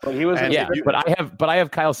 But he was. But I have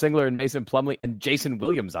Kyle Singler and Mason Plumlee and Jason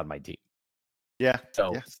Williams on my team. Yeah.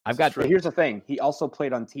 So I've got. Here's the thing: he also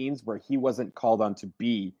played on teams where he wasn't called on to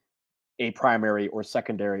be a primary or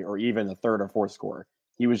secondary or even a 3rd or 4th scorer.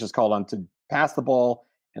 He was just called on to pass the ball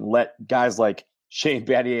and let guys like Shane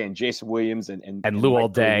Battier and Jason Williams and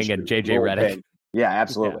Luol Deng and JJ Redick. Yeah,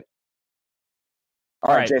 absolutely. Yeah.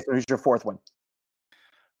 All right, Jason, who's your 4th one?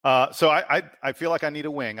 So I feel like I need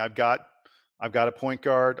a wing. I've got a point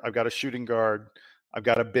guard, I've got a shooting guard, I've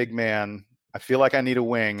got a big man. I feel like I need a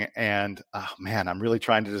wing, and I'm really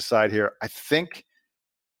trying to decide here. I think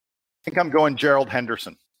I'm going Gerald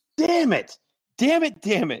Henderson. Damn it.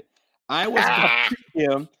 I was going to pick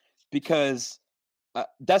him because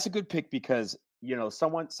that's a good pick because, you know,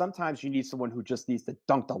 sometimes you need someone who just needs to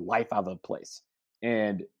dunk the life out of the place.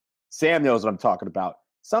 And Sam knows what I'm talking about.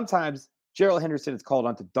 Sometimes Gerald Henderson is called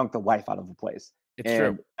on to dunk the life out of the place. It's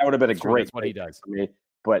true. That would have been a great That's what he does. For me.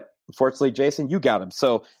 But unfortunately, Jason, you got him.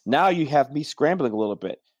 So now you have me scrambling a little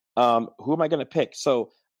bit. Who am I going to pick?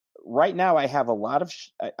 So right now I have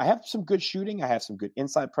I have some good shooting. I have some good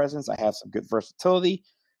inside presence. I have some good versatility.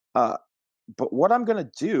 But what I'm going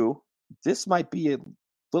to do, this might be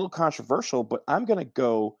little controversial, but I'm going to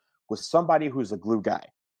go with somebody who's a glue guy.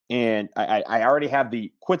 And I already have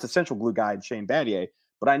the quintessential glue guy, Shane Battier,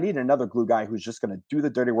 but I need another glue guy who's just going to do the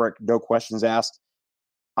dirty work, no questions asked.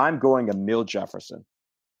 I'm going Emil Jefferson.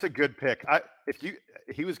 It's a good pick.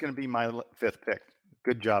 He was going to be my 5th pick.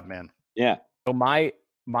 Good job, man. Yeah. So my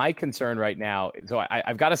concern right now, so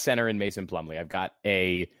I've got a center in Mason Plumlee. I've got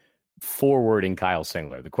a forward in Kyle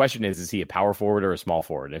Singler. The question is he a power forward or a small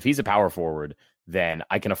forward? And if he's a power forward, then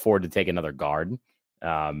I can afford to take another guard.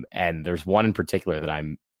 And there's one in particular that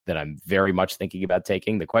I'm very much thinking about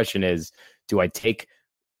taking. The question is, do I take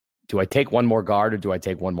one more guard or do I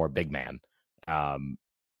take one more big man? And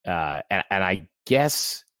I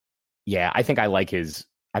guess, yeah, I think I like his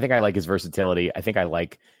versatility. I think I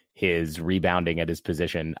like his rebounding at his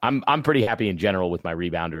position. I'm pretty happy in general with my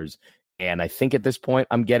rebounders. And I think at this point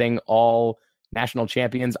I'm getting all national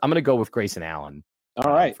champions. I'm going to go with Grayson Allen.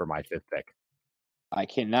 All right. For my 5th pick. I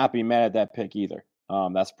cannot be mad at that pick either.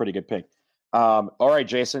 That's a pretty good pick. All right,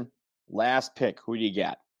 Jason, last pick. Who do you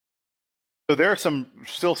got? So there are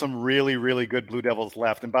still some really, really good Blue Devils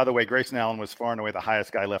left. And by the way, Grayson Allen was far and away the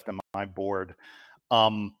highest guy left on my board.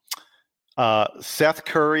 Seth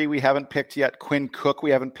Curry, we haven't picked yet. Quinn Cook,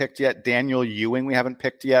 we haven't picked yet. Daniel Ewing, we haven't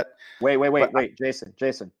picked yet. Wait,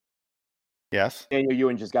 Jason. Yes. Daniel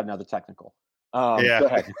Ewing just got another technical. Yeah. Go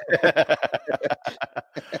ahead.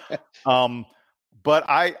 But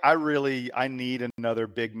I need another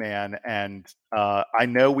big man. And I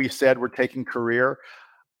know we said we're taking career.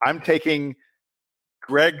 I'm taking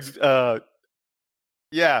Greg's.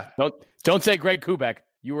 Yeah. Don't say Greg Kubek.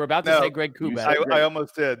 You were about to say Greg Kubek. I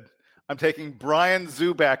almost did. I'm taking Brian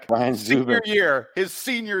Zubek. Senior year. His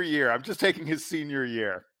senior year. I'm just taking his senior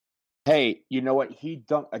year. Hey, you know what? He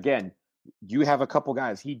dunked again. You have a couple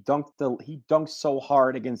guys. He dunked so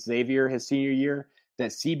hard against Xavier his senior year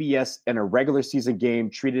that CBS in a regular season game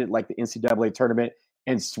treated it like the NCAA tournament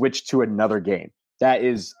and switched to another game.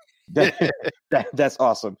 That's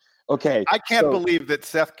awesome. Okay. I can't believe that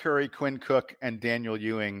Seth Curry, Quinn Cook, and Daniel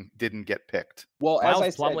Ewing didn't get picked. Well, Miles as I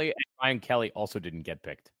said, Plumlee and Ryan Kelly also didn't get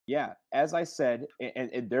picked. Yeah, as I said,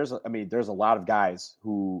 and there's a lot of guys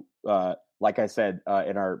who, like I said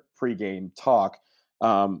in our pregame talk,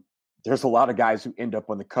 there's a lot of guys who end up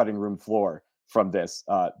on the cutting room floor from this.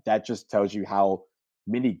 That just tells you how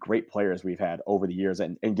many great players we've had over the years.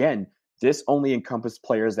 And again, this only encompassed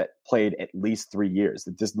players that played at least 3 years.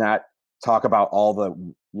 It does not talk about all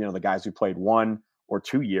the guys who played 1 or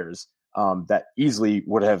 2 years that easily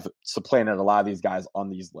would have supplanted a lot of these guys on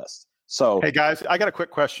these lists. So, hey guys, I got a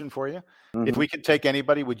quick question for you. Mm-hmm. If we could take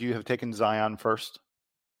anybody, would you have taken Zion first?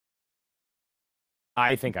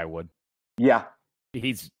 I think I would. Yeah,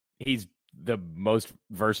 he's the most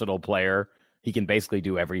versatile player. He can basically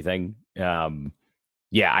do everything.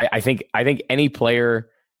 I think any player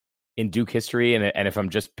in Duke history, and if I'm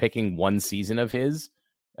just picking one season of his,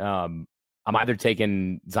 I'm either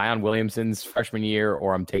taking Zion Williamson's freshman year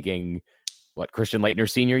or I'm taking Christian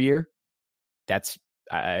Laettner's senior year.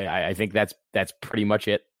 I think that's pretty much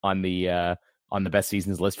it on the best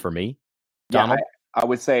seasons list for me. Donald? Yeah, I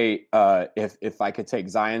would say if I could take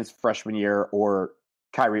Zion's freshman year or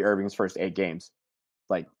Kyrie Irving's first 8 games,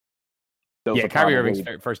 Kyrie Irving's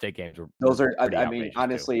first 8 games were. Those are, I mean,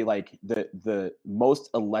 honestly, too. Like the most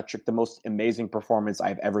electric, the most amazing performance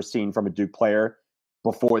I've ever seen from a Duke player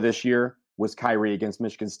before this year was Kyrie against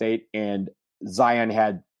Michigan State, and Zion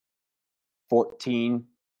had 14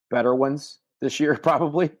 better ones this year,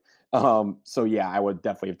 probably. So yeah, I would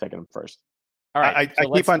definitely have taken him first. All right. I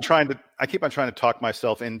keep on trying to talk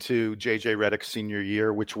myself into JJ Redick's senior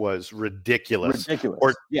year, which was ridiculous.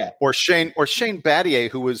 Or Shane Battier,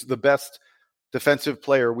 who was the best defensive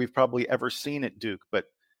player we've probably ever seen at Duke. But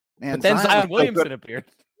man, then Zion Williamson appeared.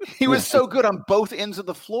 He was so good on both ends of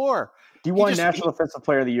the floor. He won National Defensive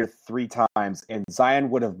Player of the Year 3 times, and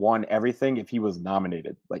Zion would have won everything if he was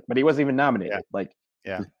nominated. But he wasn't even nominated.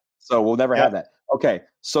 Yeah. So we'll never have that. Okay,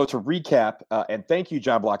 so to recap, and thank you,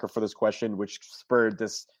 John Blocker, for this question, which spurred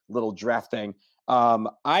this little draft thing.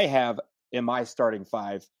 I have in my starting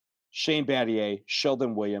 5, Shane Battier,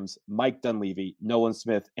 Sheldon Williams, Mike Dunleavy, Nolan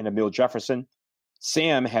Smith, and Emil Jefferson.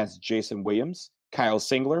 Sam has Jason Williams, Kyle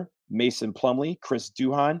Singler, Mason Plumlee, Chris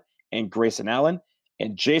Duhon, and Grayson Allen.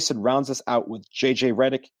 And Jason rounds us out with JJ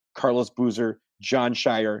Redick, Carlos Boozer, John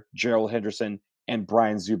Shire, Gerald Henderson, and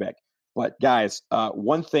Brian Zubek. But guys,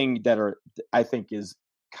 one thing that I think is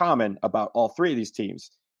common about all 3 of these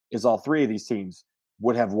teams is all 3 of these teams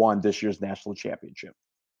would have won this year's national championship.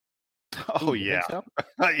 Oh yeah, so?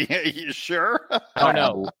 Yeah, you sure? Oh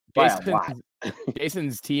no,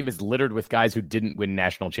 Jason's team is littered with guys who didn't win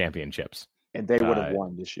national championships. and they would have Uh,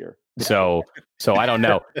 won this year. So I don't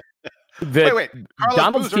know. Wait.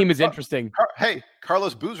 Donald's team is interesting.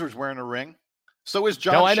 Carlos Boozer's wearing a ring. So is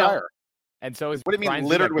John No, I know. Shire. And so is What do you mean Brian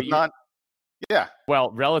littered Zubek, with non? Yeah.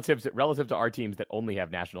 Well, relative to our teams that only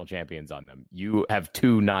have national champions on them, you have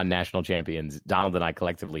 2 non-national champions. Donald and I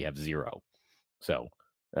collectively have 0. So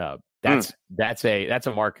that's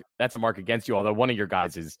a mark against you. Although one of your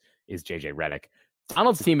guys is JJ Redick.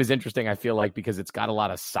 Donald's team is interesting. I feel like because it's got a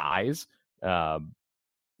lot of size.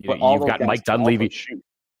 You've got Mike Dunleavy.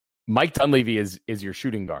 Mike Dunleavy is your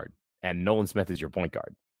shooting guard, and Nolan Smith is your point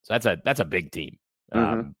guard. So that's a big team.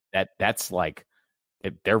 That's like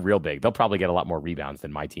they're real big. They'll probably get a lot more rebounds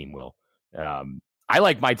than my team will. I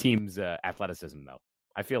like my team's athleticism though.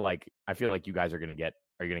 I feel like you guys are gonna get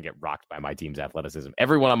rocked by my team's athleticism.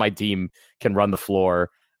 Everyone on my team can run the floor.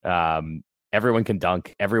 Everyone can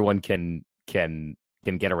dunk. Everyone can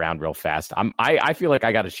get around real fast. I feel like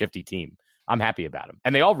I got a shifty team. I'm happy about them,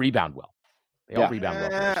 and they all rebound well. They all rebound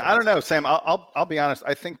well. I don't know, Sam. I'll be honest.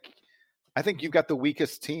 I think you've got the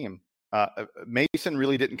weakest team. Mason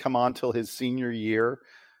really didn't come on till his senior year.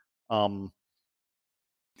 I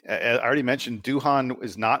already mentioned Duhan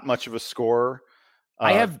is not much of a scorer.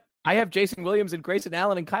 I have Jason Williams and Grayson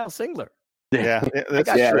Allen and Kyle Singler. Yeah,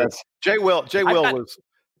 that's true. Jay Will was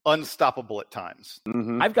unstoppable at times.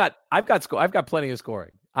 Mm-hmm. I've got plenty of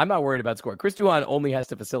scoring. I'm not worried about scoring. Chris Duhan only has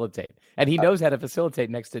to facilitate, and he knows how to facilitate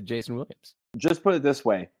next to Jason Williams. Just put it this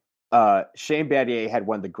way: Shane Battier had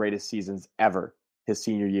one of the greatest seasons ever his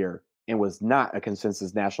senior year, and was not a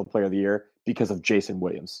consensus National Player of the Year because of Jason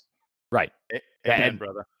Williams. Right, and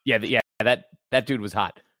brother. Yeah, that dude was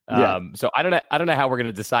hot. Yeah. So I don't know how we're going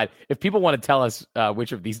to decide. If people want to tell us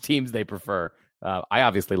which of these teams they prefer, I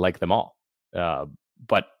obviously like them all.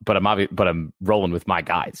 But I'm rolling with my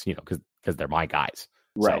guys, because they're my guys.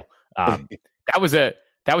 Right. So that was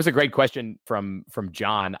a great question from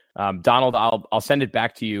John. Donald, I'll send it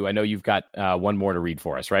back to you. I know you've got one more to read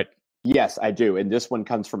for us, right? Yes, I do. And this one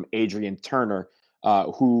comes from Adrian Turner,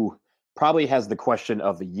 who probably has the question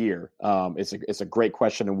of the year. It's a great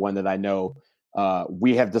question, and one that I know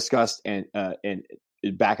we have discussed and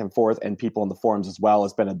back and forth, and people in the forums as well.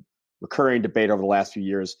 It's been a recurring debate over the last few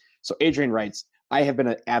years. So Adrian writes, I have been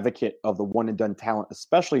an advocate of the one and done talent,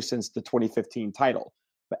 especially since the 2015 title.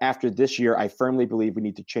 But after this year, I firmly believe we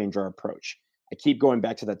need to change our approach. I keep going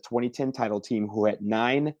back to that 2010 title team who had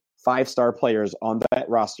 9 5-star players on that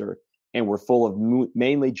roster and were full of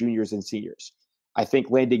mainly juniors and seniors. I think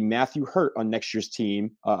landing Matthew Hurt on next year's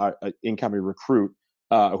team, incoming recruit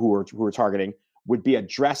who we're targeting, would be a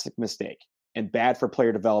drastic mistake and bad for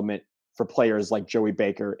player development for players like Joey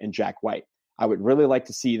Baker and Jack White. I would really like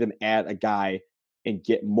to see them add a guy and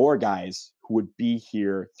get more guys who would be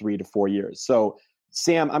here 3 to 4 years. So,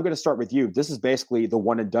 Sam, I'm going to start with you. This is basically the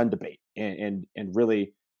one and done debate, and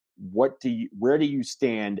really, where do you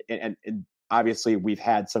stand? And obviously, we've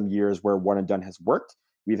had some years where one and done has worked.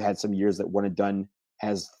 We've had some years that one and done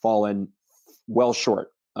has fallen well short.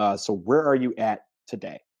 So, where are you at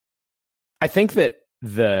today? I think that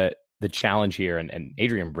the challenge here, and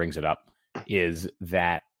Adrian brings it up, is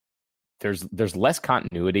that there's less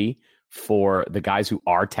continuity for the guys who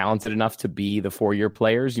are talented enough to be the 4-year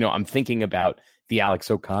players. I'm thinking about the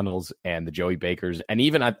Alex O'Connells and the Joey Bakers, and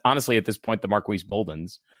even honestly at this point, the Marquise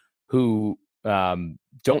Boldens, who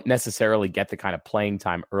don't necessarily get the kind of playing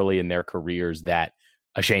time early in their careers that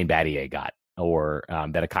a Shane Battier got, or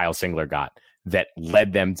that a Kyle Singler got, that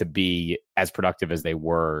led them to be as productive as they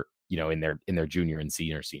were, in their junior and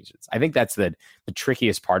senior seasons. I think that's the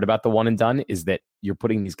trickiest part about the one and done, is that you're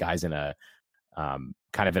putting these guys in a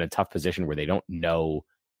kind of in a tough position where they don't know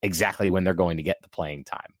exactly when they're going to get the playing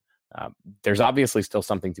time. There's obviously still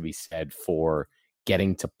something to be said for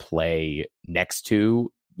getting to play next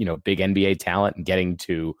to, big NBA talent and getting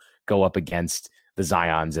to go up against the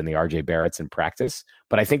Zions and the RJ Barretts in practice.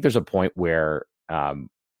 But I think there's a point where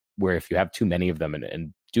if you have too many of them,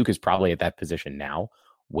 and Duke is probably at that position now,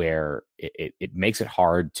 where it makes it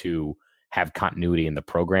hard to have continuity in the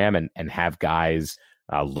program and have guys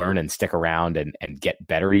learn and stick around and get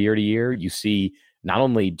better year to year. You see not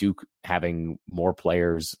only Duke having more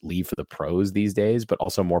players leave for the pros these days, but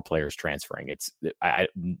also more players transferring.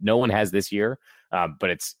 No one has this year, but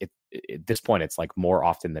at this point, it's like more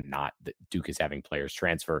often than not that Duke is having players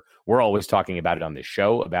transfer. We're always talking about it on this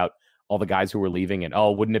show about all the guys who were leaving, and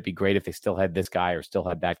wouldn't it be great if they still had this guy or still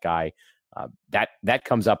had that guy? That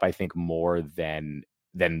comes up, I think, more than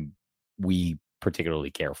we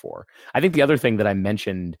particularly care for. I think the other thing that I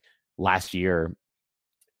mentioned last year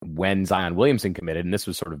when Zion Williamson committed, and this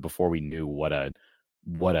was sort of before we knew what a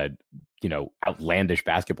what a outlandish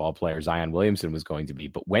basketball player Zion Williamson was going to be.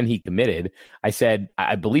 But when he committed,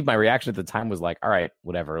 I believe my reaction at the time was like, all right,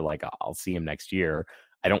 whatever, like I'll see him next year.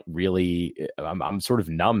 I don't really, I'm sort of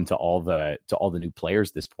numb to all the new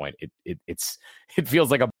players at this point. It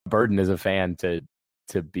feels like a burden as a fan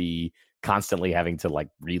to be constantly having to like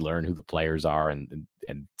relearn who the players are and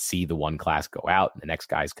see the one class go out and the next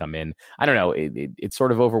guys come in. I don't know. It's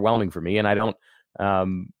sort of overwhelming for me, and I don't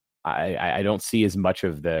see as much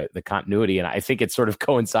of the continuity. And I think it sort of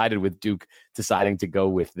coincided with Duke deciding to go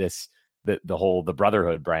with the whole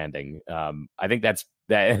brotherhood branding. I think that's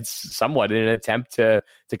somewhat in an attempt to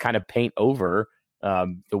kind of paint over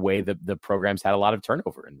the way that the program's had a lot of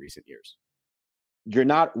turnover in recent years. You're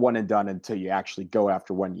not one and done until you actually go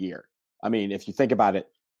after 1 year. I mean, if you think about it,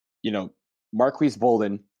 Marquise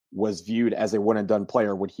Bolden was viewed as a one and done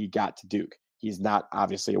player when he got to Duke. He's not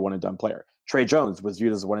obviously a one and done player. Trey Jones was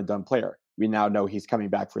viewed as a one and done player. We now know he's coming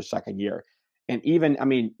back for a second year. And even, I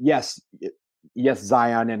mean, yes,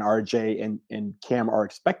 Zion and RJ and Cam are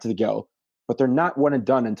expected to go, but they're not one and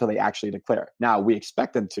done until they actually declare. Now we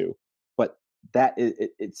expect them to, but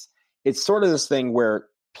it's sort of this thing where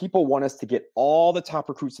people want us to get all the top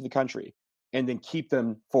recruits in the country and then keep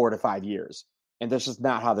them 4 to 5 years. And that's just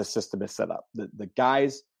not how the system is set up. The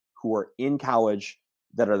guys who are in college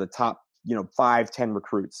that are the top, 5, 10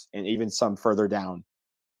 recruits, and even some further down,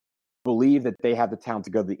 believe that they have the talent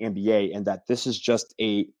to go to the NBA and that this is just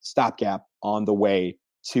a stopgap on the way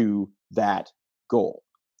to that goal.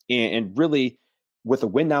 And really, with a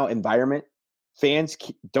win now environment, fans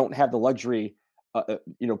don't have the luxury,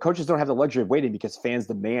 coaches don't have the luxury of waiting because fans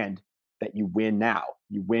demand that you win now.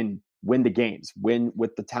 You win the games, win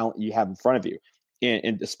with the talent you have in front of you.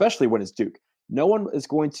 And especially when it's Duke. No one is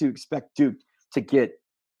going to expect Duke to get,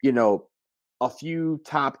 a few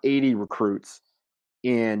top 80 recruits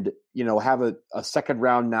and, have a second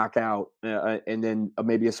round knockout and then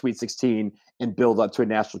maybe a Sweet 16 and build up to a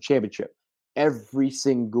national championship. Every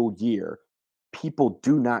single year, people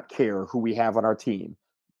do not care who we have on our team.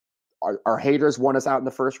 Our haters want us out in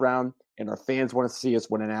the first round, and our fans want to see us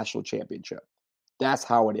win a national championship. That's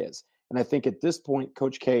how it is. And I think at this point,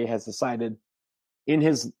 Coach K has decided in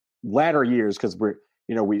his latter years, because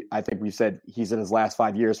I think we've said he's in his last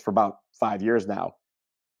 5 years for about 5 years now.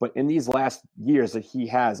 But in these last years that he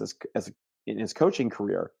has as in his coaching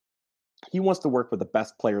career, he wants to work with the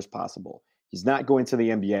best players possible. He's not going to the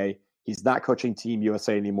NBA. He's not coaching Team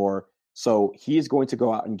USA anymore. So he is going to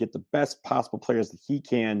go out and get the best possible players that he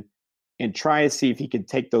can and try to see if he can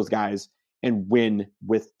take those guys and win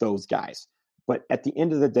with those guys. But at the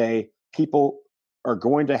end of the day, people are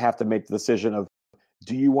going to have to make the decision of,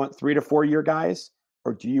 do you want 3 to 4 year guys,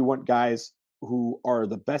 or do you want guys who are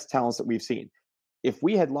the best talents that we've seen? If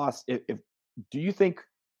we had lost, do you think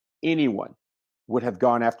anyone would have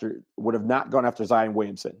not gone after Zion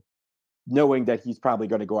Williamson, knowing that he's probably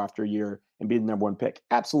going to go after a year and be the number one pick?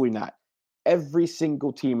 Absolutely not. Every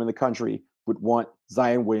single team in the country would want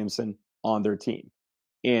Zion Williamson on their team.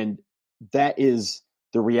 And that is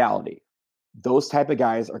the reality. Those type of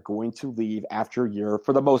guys are going to leave after a year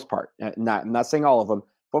for the most part. I'm not saying all of them,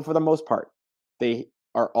 but for the most part, they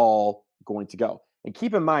are all going to go. And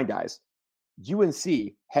keep in mind, guys,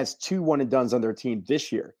 UNC has 2 one-and-dones on their team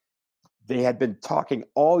this year. They had been talking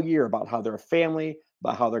all year about how they're a family,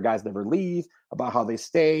 about how their guys never leave, about how they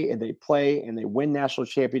stay and they play and they win national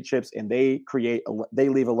championships and they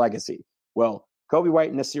leave a legacy. Well, Kobe White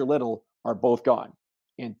and Nasir Little are both gone.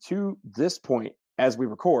 And to this point, as we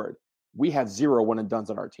record, we have 0 one-and-dones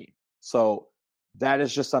on our team. So that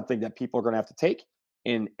is just something that people are going to have to take.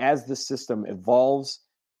 And as the system evolves,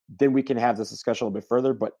 then we can have this discussion a little bit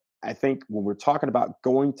further. But I think when we're talking about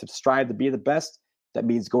going to strive to be the best, that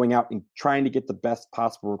means going out and trying to get the best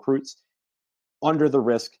possible recruits under the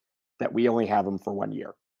risk that we only have them for 1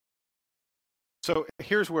 year. So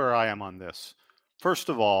here's where I am on this. First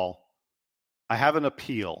of all, I have an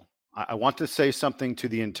appeal. I want to say something to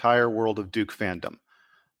the entire world of Duke fandom.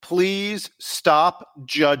 Please stop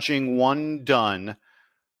judging one done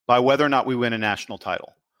by whether or not we win a national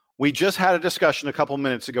title. We just had a discussion a couple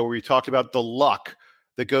minutes ago where we talked about the luck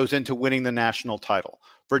that goes into winning the national title.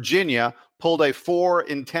 Virginia pulled a 4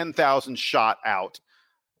 in 10,000 shot out,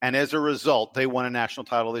 and as a result, they won a national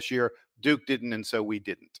title this year. Duke didn't, and so we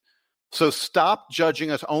didn't. So stop judging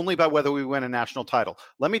us only by whether we win a national title.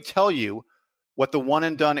 Let me tell you what the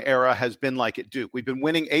one-and-done era has been like at Duke. We've been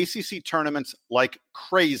winning ACC tournaments like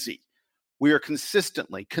crazy. We are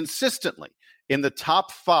consistently in the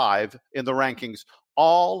top 5 in the rankings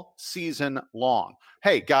all season long.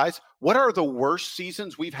 Hey, guys, what are the worst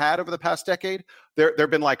seasons we've had over the past decade? There have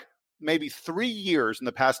been like maybe 3 years in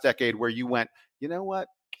the past decade where you went you know what?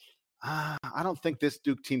 I don't think this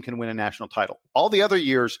Duke team can win a national title. All the other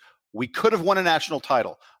years, we could have won a national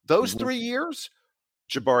title. Those 3 years,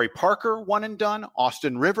 Jabari Parker, one and done.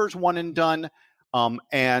 Austin Rivers, one and done.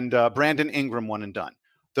 And Brandon Ingram, one and done.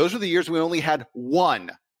 Those are the years we only had one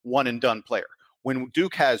and done player. When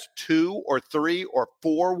Duke has 2 or 3 or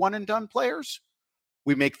 4 one and done players,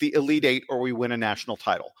 we make the Elite Eight or we win a national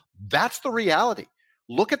title. That's the reality.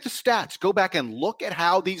 Look at the stats. Go back and look at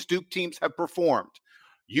how these Duke teams have performed.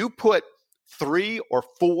 You put 3 or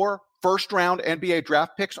 4 first-round NBA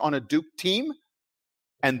draft picks on a Duke team,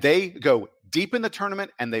 and they go deep in the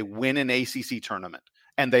tournament and they win an ACC tournament,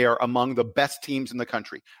 and they are among the best teams in the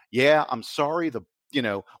country. Yeah, I'm sorry.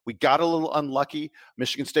 We got a little unlucky.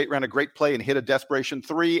 Michigan State ran a great play and hit a desperation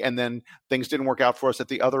 3, and then things didn't work out for us at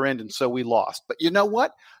the other end, and so we lost. But you know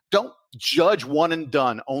what? Don't judge one and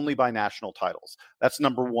done only by national titles. That's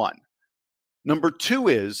number one. Number 2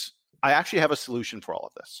 is I actually have a solution for all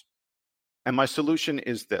of this. And my solution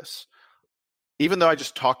is this. Even though I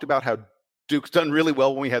just talked about how Duke's done really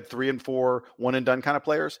well when we had 3 and 4 one and done kind of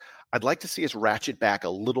players, I'd like to see us ratchet back a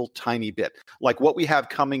little tiny bit, like what we have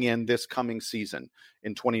coming in this coming season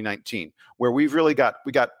in 2019, where we got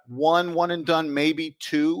one and done, maybe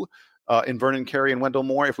 2 in Vernon Carey and Wendell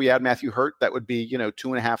Moore. If we add Matthew Hurt, that would be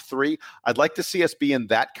 2.5, 3. I'd like to see us be in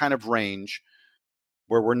that kind of range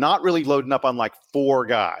where we're not really loading up on like 4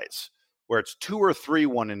 guys, where it's 2 or 3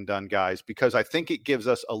 one and done guys, because I think it gives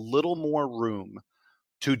us a little more room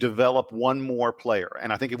to develop one more player.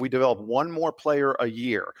 And I think if we develop one more player a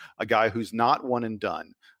year, a guy who's not one and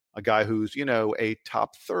done, a guy who's, a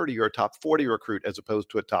top 30 or a top 40 recruit as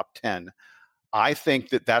opposed to a top 10, I think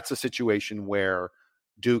that that's a situation where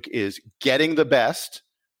Duke is getting the best,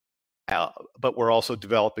 but we're also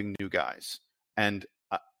developing new guys. And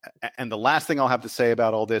the last thing I'll have to say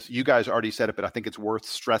about all this, you guys already said it, but I think it's worth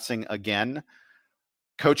stressing again.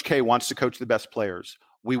 Coach K wants to coach the best players.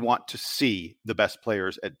 We want to see the best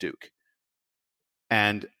players at Duke.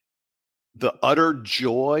 And the utter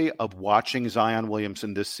joy of watching Zion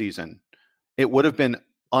Williamson this season, it would have been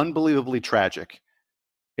unbelievably tragic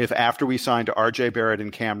if after we signed RJ Barrett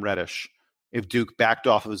and Cam Reddish, if Duke backed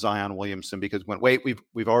off of Zion Williamson because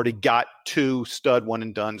we've already got 2 stud one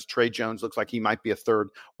and dones. Trey Jones looks like he might be a third.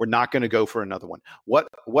 We're not going to go for another one. What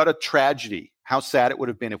a tragedy. How sad it would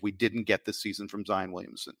have been if we didn't get this season from Zion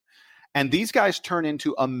Williamson. And these guys turn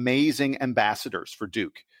into amazing ambassadors for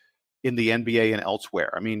Duke in the NBA and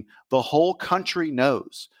elsewhere. I mean, the whole country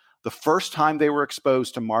knows the first time they were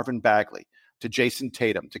exposed to Marvin Bagley, to Jason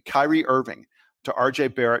Tatum, to Kyrie Irving, to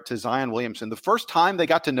RJ Barrett, to Zion Williamson. The first time they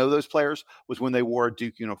got to know those players was when they wore a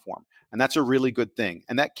Duke uniform. And that's a really good thing.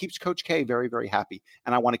 And that keeps Coach K very, very happy.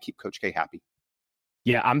 And I want to keep Coach K happy.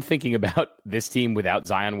 Yeah, I'm thinking about this team without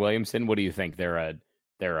Zion Williamson. What do you think? They're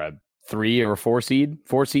a 3 or 4 seed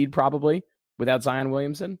probably without Zion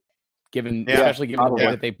Williamson, especially given the way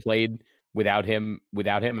that they played without him.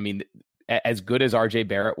 I mean, as good as RJ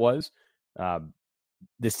Barrett was,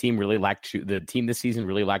 this team really lacked the team this season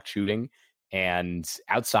really lacked shooting. And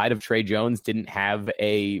outside of Trey Jones, didn't have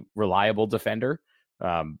a reliable defender.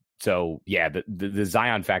 So yeah, the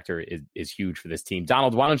Zion factor is huge for this team.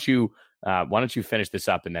 Donald, why don't you finish this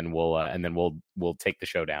up and then we'll take the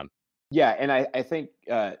show down. Yeah, and I think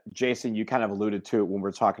Jason, you kind of alluded to it when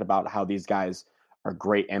we're talking about how these guys are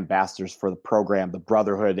great ambassadors for the program. The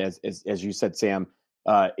brotherhood, as you said, Sam,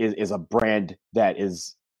 is a brand that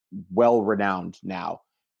is well renowned now.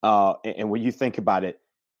 And when you think about it,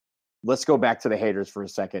 let's go back to the haters for a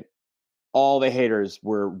second. All the haters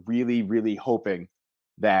were really, really hoping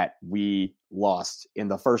that we lost in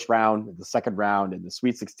the first round, the second round, and the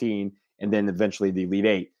Sweet 16, and then eventually the Elite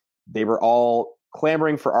Eight. They were all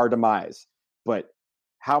clamoring for our demise. But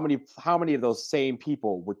how many of those same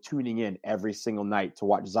people were tuning in every single night to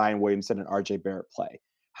watch Zion Williamson and RJ Barrett play?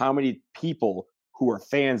 How many people who are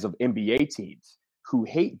fans of NBA teams who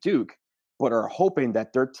hate Duke but are hoping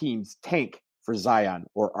that their teams tank for Zion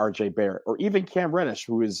or RJ Barrett or even Cam Reddish,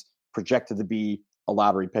 who is projected to be a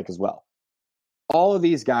lottery pick as well? All of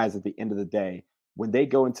these guys at the end of the day, when they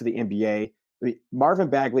go into the NBA, I mean, Marvin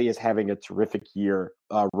Bagley is having a terrific year,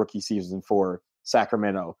 rookie season for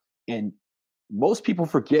Sacramento. And most people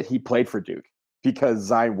forget he played for Duke because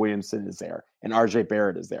Zion Williamson is there and RJ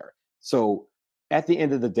Barrett is there. So at the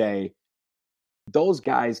end of the day, those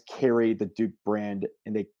guys carry the Duke brand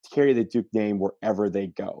and they carry the Duke name wherever they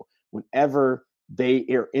go. Whenever they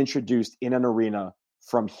are introduced in an arena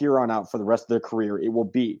from here on out for the rest of their career, it will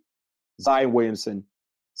be Zion Williamson,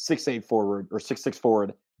 6'8" forward or 6'6"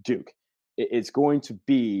 forward, Duke. It's going to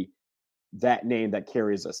be that name that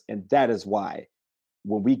carries us. And that is why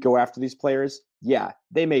when we go after these players, yeah,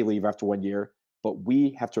 they may leave after 1 year, but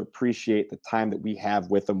we have to appreciate the time that we have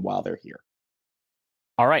with them while they're here.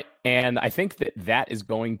 All right. And I think that is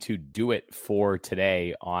going to do it for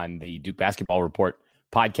today on the Duke Basketball Report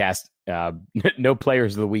podcast. No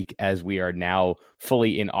players of the week, as we are now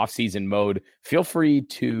fully in off-season mode. Feel free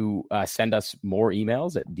to send us more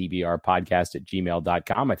emails at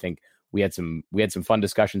dbrpodcast@gmail.com. I think we had some fun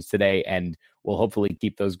discussions today, and we'll hopefully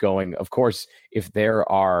keep those going. Of course, if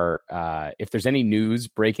there's any news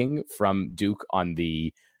breaking from Duke on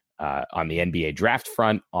the NBA draft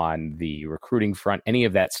front, on the recruiting front, any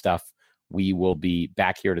of that stuff, we will be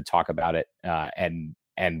back here to talk about it, and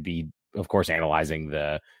be, of course, analyzing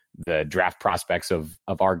the draft prospects of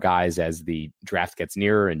our guys as the draft gets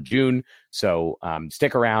nearer in June. So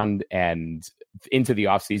stick around, and into the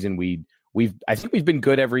offseason, I think we've been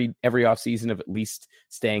good every offseason of at least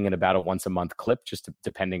staying in about a once a month clip, just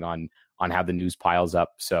depending on how the news piles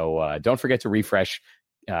up. So don't forget to refresh.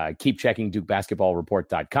 Keep checking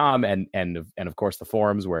DukeBasketballReport.com and of course the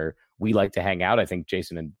forums where we like to hang out. I think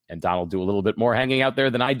Jason and Donald do a little bit more hanging out there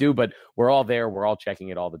than I do, but we're all there. We're all checking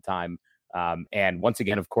it all the time. And once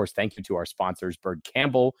again, of course, thank you to our sponsors, Bird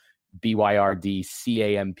Campbell,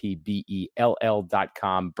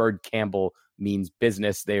 BYRDCAMPBELL.com. Bird Campbell means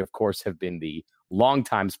business. They, of course, have been the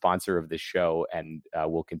longtime sponsor of this show, and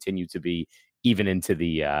will continue to be even into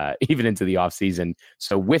the off season.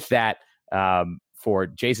 So with that, for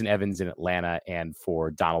Jason Evans in Atlanta and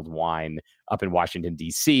for Donald Wine up in Washington,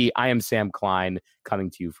 D.C., I am Sam Klein,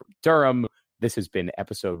 coming to you from Durham. This has been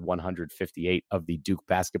episode 158 of the Duke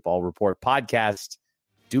Basketball Report podcast.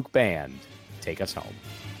 Duke Band, take us home.